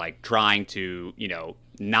are, and like trying to, you know,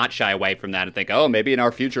 not shy away from that and think, oh, maybe in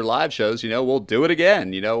our future live shows, you know, we'll do it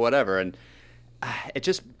again, you know, whatever. And it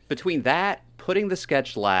just, between that, putting the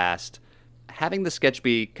sketch last, having the sketch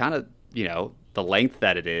be kind of, you know, the length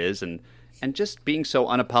that it is, and just being so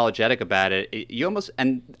unapologetic about it, you almost,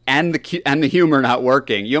 and the humor not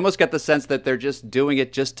working, you almost get the sense that they're just doing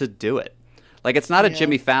it just to do it. Like, it's not a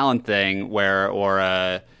Jimmy Fallon thing or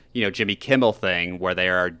a, you know, Jimmy Kimmel thing where they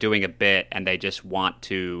are doing a bit and they just want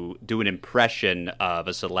to do an impression of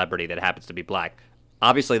a celebrity that happens to be black.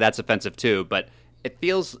 Obviously that's offensive too, but it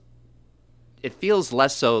feels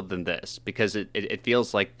less so than this, because it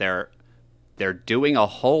feels like they're doing a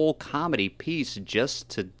whole comedy piece just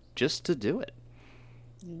to do it.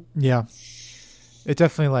 Yeah. It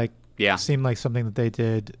definitely seemed like something that they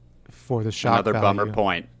did for the shock Another value. Bummer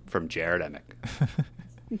point from Jared Emick.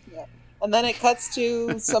 Yeah. And then it cuts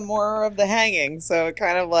to some more of the hanging. So it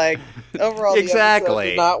kind of like, overall, the episode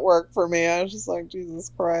did not work for me. I was just like,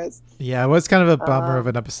 Jesus Christ. Yeah, it was kind of a bummer of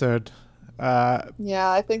an episode.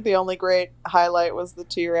 Yeah, I think the only great highlight was the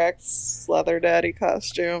T-Rex Leather Daddy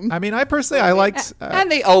costume. I mean, I personally, I liked...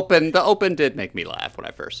 and the open did make me laugh when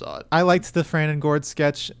I first saw it. I liked the Fran and Gord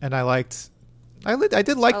sketch, and I like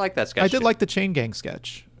that sketch. I did like the Chain Gang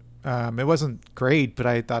sketch. It wasn't great, but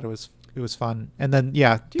I thought it was fun. And then,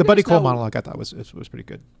 the Buddy Cole monologue I thought was pretty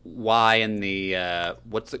good. Why in the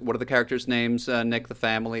what are the characters' names? Nick, the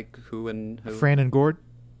family, who and who? Fran and Gord.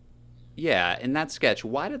 Yeah, in that sketch,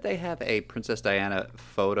 why did they have a Princess Diana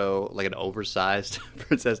photo, like an oversized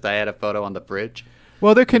Princess Diana photo on the fridge?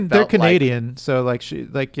 Well, they're Canadian, so they're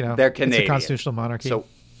Canadian. It's a constitutional monarchy. So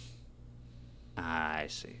I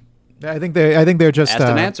see. I think they're just asked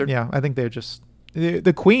and answered. Yeah, I think they're just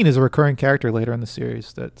the Queen is a recurring character later in the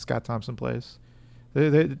series that Scott Thompson plays.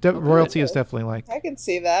 The royalty is definitely like I can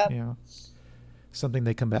see that. Something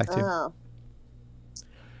they come back to.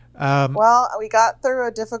 Well, we got through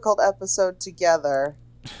a difficult episode together,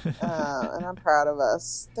 and I'm proud of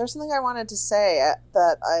us. There's something I wanted to say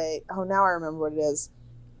that now I remember what it is.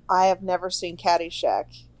 I have never seen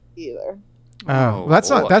Caddyshack either.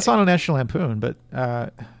 That's on a National Lampoon, but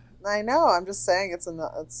I know. I'm just saying it's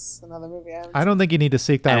another movie. I don't think you need to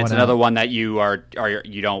seek that one. It's another one that you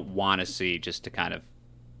you don't want to see just to kind of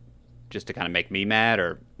make me mad,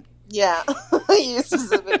 or yeah, you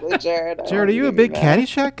specifically, Jared. Jared, are you a big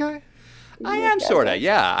Caddyshack guy? I am sort of.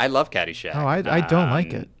 Yeah, I love Caddyshack. Oh, I don't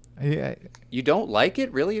like it. You don't like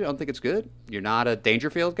it, really? You don't think it's good? You're not a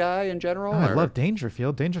Dangerfield guy in general? I love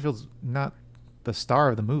Dangerfield. Dangerfield's not the star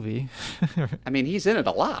of the movie. I mean, he's in it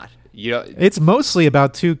a lot. It's mostly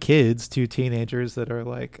about two teenagers that are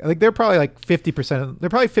like they're probably like 50%. They're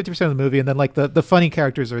probably 50% of the movie, and then like the funny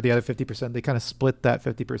characters are the other 50%. They kind of split that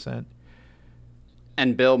 50%.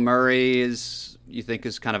 And Bill Murray you think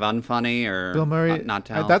is kind of unfunny, or Bill Murray not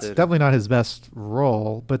talented? That's definitely not his best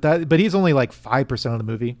role, but he's only like 5% of the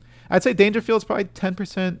movie. I'd say Dangerfield's probably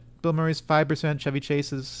 10%. Bill Murray's 5%. Chevy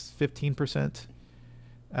Chase is 15%.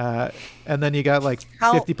 And then you got like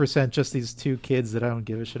 50% just these two kids that I don't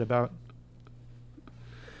give a shit about.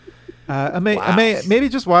 I may maybe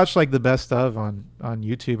just watch like the best of on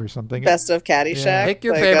YouTube or something. Best of Caddyshack. Yeah. Pick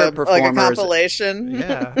your favorite performers. Like a compilation.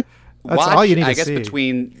 Yeah. That's all you need to see. I guess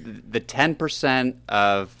between the 10%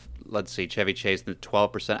 of, let's see, Chevy Chase and the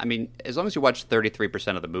 12%. I mean, as long as you watch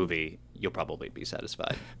 33% of the movie, you'll probably be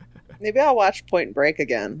satisfied. Maybe I'll watch Point Break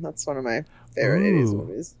again. That's one of my favorite 80s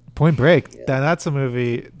movies. Point Break. Yeah. That's a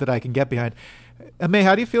movie that I can get behind. May,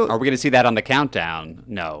 how do you feel? Are we going to see that on the countdown?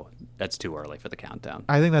 No, that's too early for the countdown.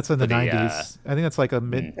 I think that's in the 90s. I think that's like a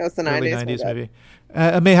early 90s movie.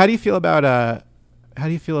 movie. May, how do you feel about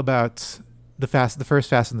the first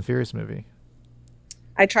Fast and the Furious movie?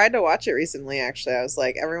 I tried to watch it recently, actually. I was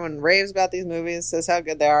like, everyone raves about these movies, says how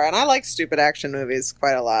good they are, and I like stupid action movies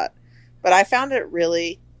quite a lot. But I found it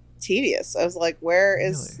really tedious. I was like, where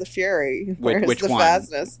is the fury? Where is the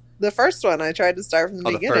fastness? The first one. I tried to start from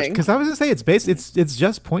the beginning. Because I was going to say, it's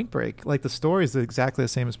just Point Break. Like, the story is exactly the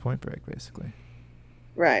same as Point Break, basically.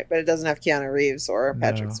 Right, but it doesn't have Keanu Reeves or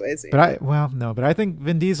Patrick Swayze. But I think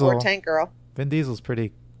Vin Diesel... Or Tank Girl. Vin Diesel's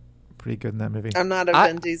pretty good in that movie. I'm not a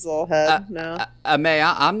Vin Diesel head, no. May,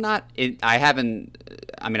 I'm not...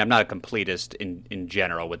 I'm not a completist in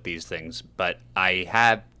general with these things, but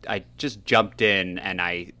I just jumped in, and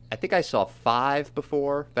I think I saw 5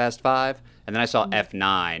 before, Fast 5, and then I saw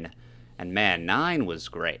F9, and man, 9 was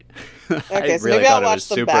great. Okay, I so really maybe thought I'll it was watch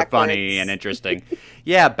them super funny and interesting.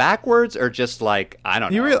 Yeah, backwards or just like, I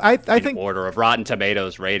don't know, I think order of Rotten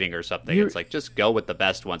Tomatoes rating or something. It's like, just go with the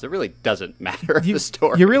best ones. It really doesn't matter the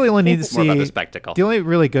story. You really only need to see... more about the spectacle. The only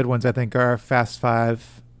really good ones, I think, are Fast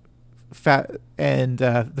 5 and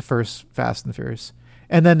the first Fast and the Furious.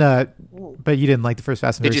 And then, but you didn't like the first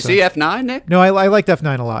Fast and Furious. Did you see F9, Nick? No, I liked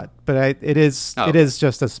F9 a lot, but it is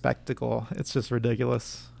just a spectacle. It's just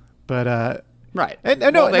ridiculous. But right, and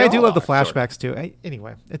I do love the flashbacks too.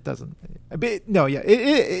 Anyway, it doesn't.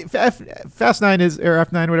 Fast 9 is, or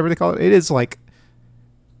F9, whatever they call it. It is like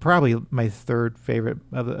probably my third favorite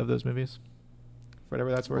of those movies.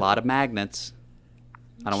 Whatever that's worth. A lot of magnets.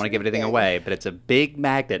 I don't want to give anything away, but it's a big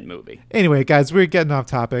magnet movie. Anyway, guys, we're getting off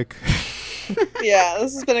topic. Yeah,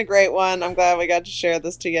 this has been a great one. I'm glad we got to share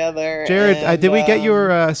this together. Jared, did we get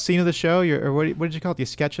your scene of the show? Or what did you call it? Your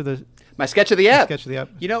sketch of the... My sketch of the app. Sketch of the app.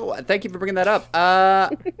 You know, thank you for bringing that up.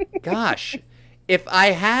 Gosh, if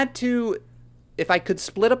I could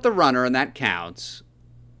split up the runner, and that counts,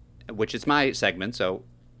 which is my segment, so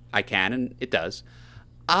I can, and it does,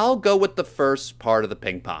 I'll go with the first part of the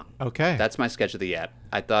ping pong. Okay. That's my sketch of the app.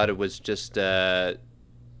 I thought it was just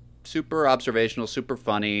super observational, super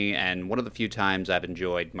funny, and one of the few times I've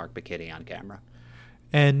enjoyed Mark Bikini on camera.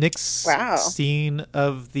 And Nick's scene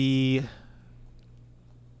of the...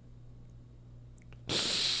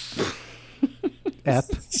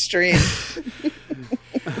 stream.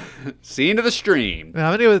 Scene of the stream. Now,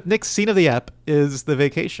 I'm gonna go with Nick's scene of the ep is the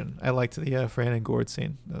vacation. I liked the Fran and Gord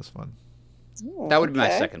scene. That was fun. Ooh, that would be my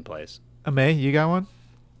second place. May, you got one?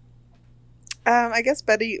 I guess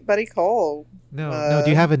Buddy Cole. No.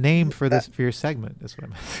 Do you have a name for this for your segment? That's what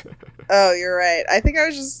I'm. Oh, you're right. I think I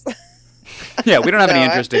was just. Yeah, we don't have any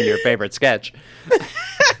interest in your favorite sketch.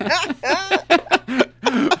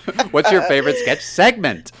 What's your favorite sketch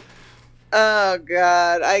segment? Oh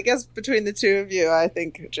God! I guess between the two of you, I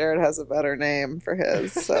think Jared has a better name for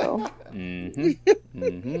his. So.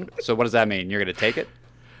 So what does that mean? You're going to take it?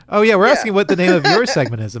 Oh yeah, we're asking what the name of your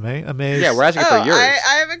segment is, Amaze. Yeah, we're asking for yours.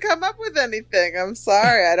 I haven't come up with anything. I'm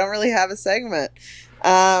sorry. I don't really have a segment.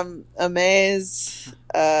 Amaze.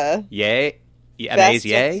 Yay. Amaze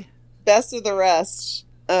yay? Best of the rest.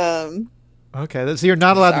 Okay, so you're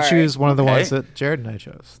not allowed to choose one of the ones that Jared and I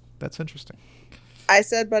chose. That's interesting. I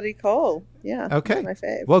said Buddy Cole. Yeah. Okay. My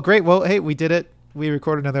fave. Well, great. Well, hey, we did it. We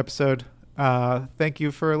recorded another episode. Thank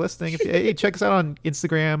you for listening. Hey, check us out on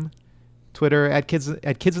Instagram, Twitter at Kids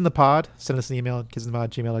in the Pod. Send us an email at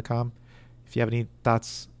kidsinthepod@gmail.com if you have any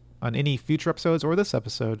thoughts on any future episodes or this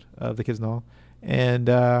episode of The Kids in the Hall. And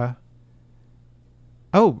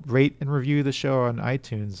rate and review the show on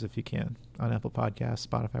iTunes if you can, on Apple Podcasts,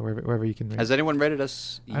 Spotify, wherever you can rate. Has anyone rated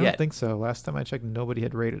us yet? I don't think so. Last time I checked, nobody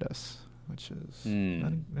had rated us, which is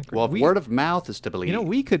not great. Well, if word of mouth is to believe.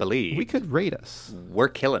 We could rate us. We're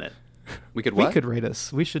killing it. We could what? We could rate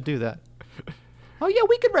us. We should do that. Oh yeah,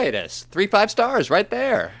 we could rate us 3-5 stars right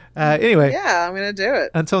there. Anyway. Yeah, I'm gonna do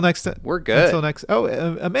it. Until next time. We're good. Until next.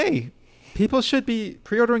 May. People should be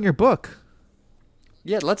pre-ordering your book.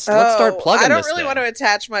 Yeah, let's start plugging this. I don't really want to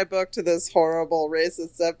attach my book to this horrible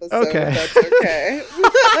racist episode. Okay. That's okay.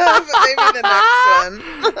 But maybe the next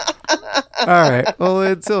one. All right. Well,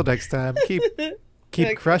 until next time,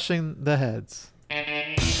 keep crushing the heads.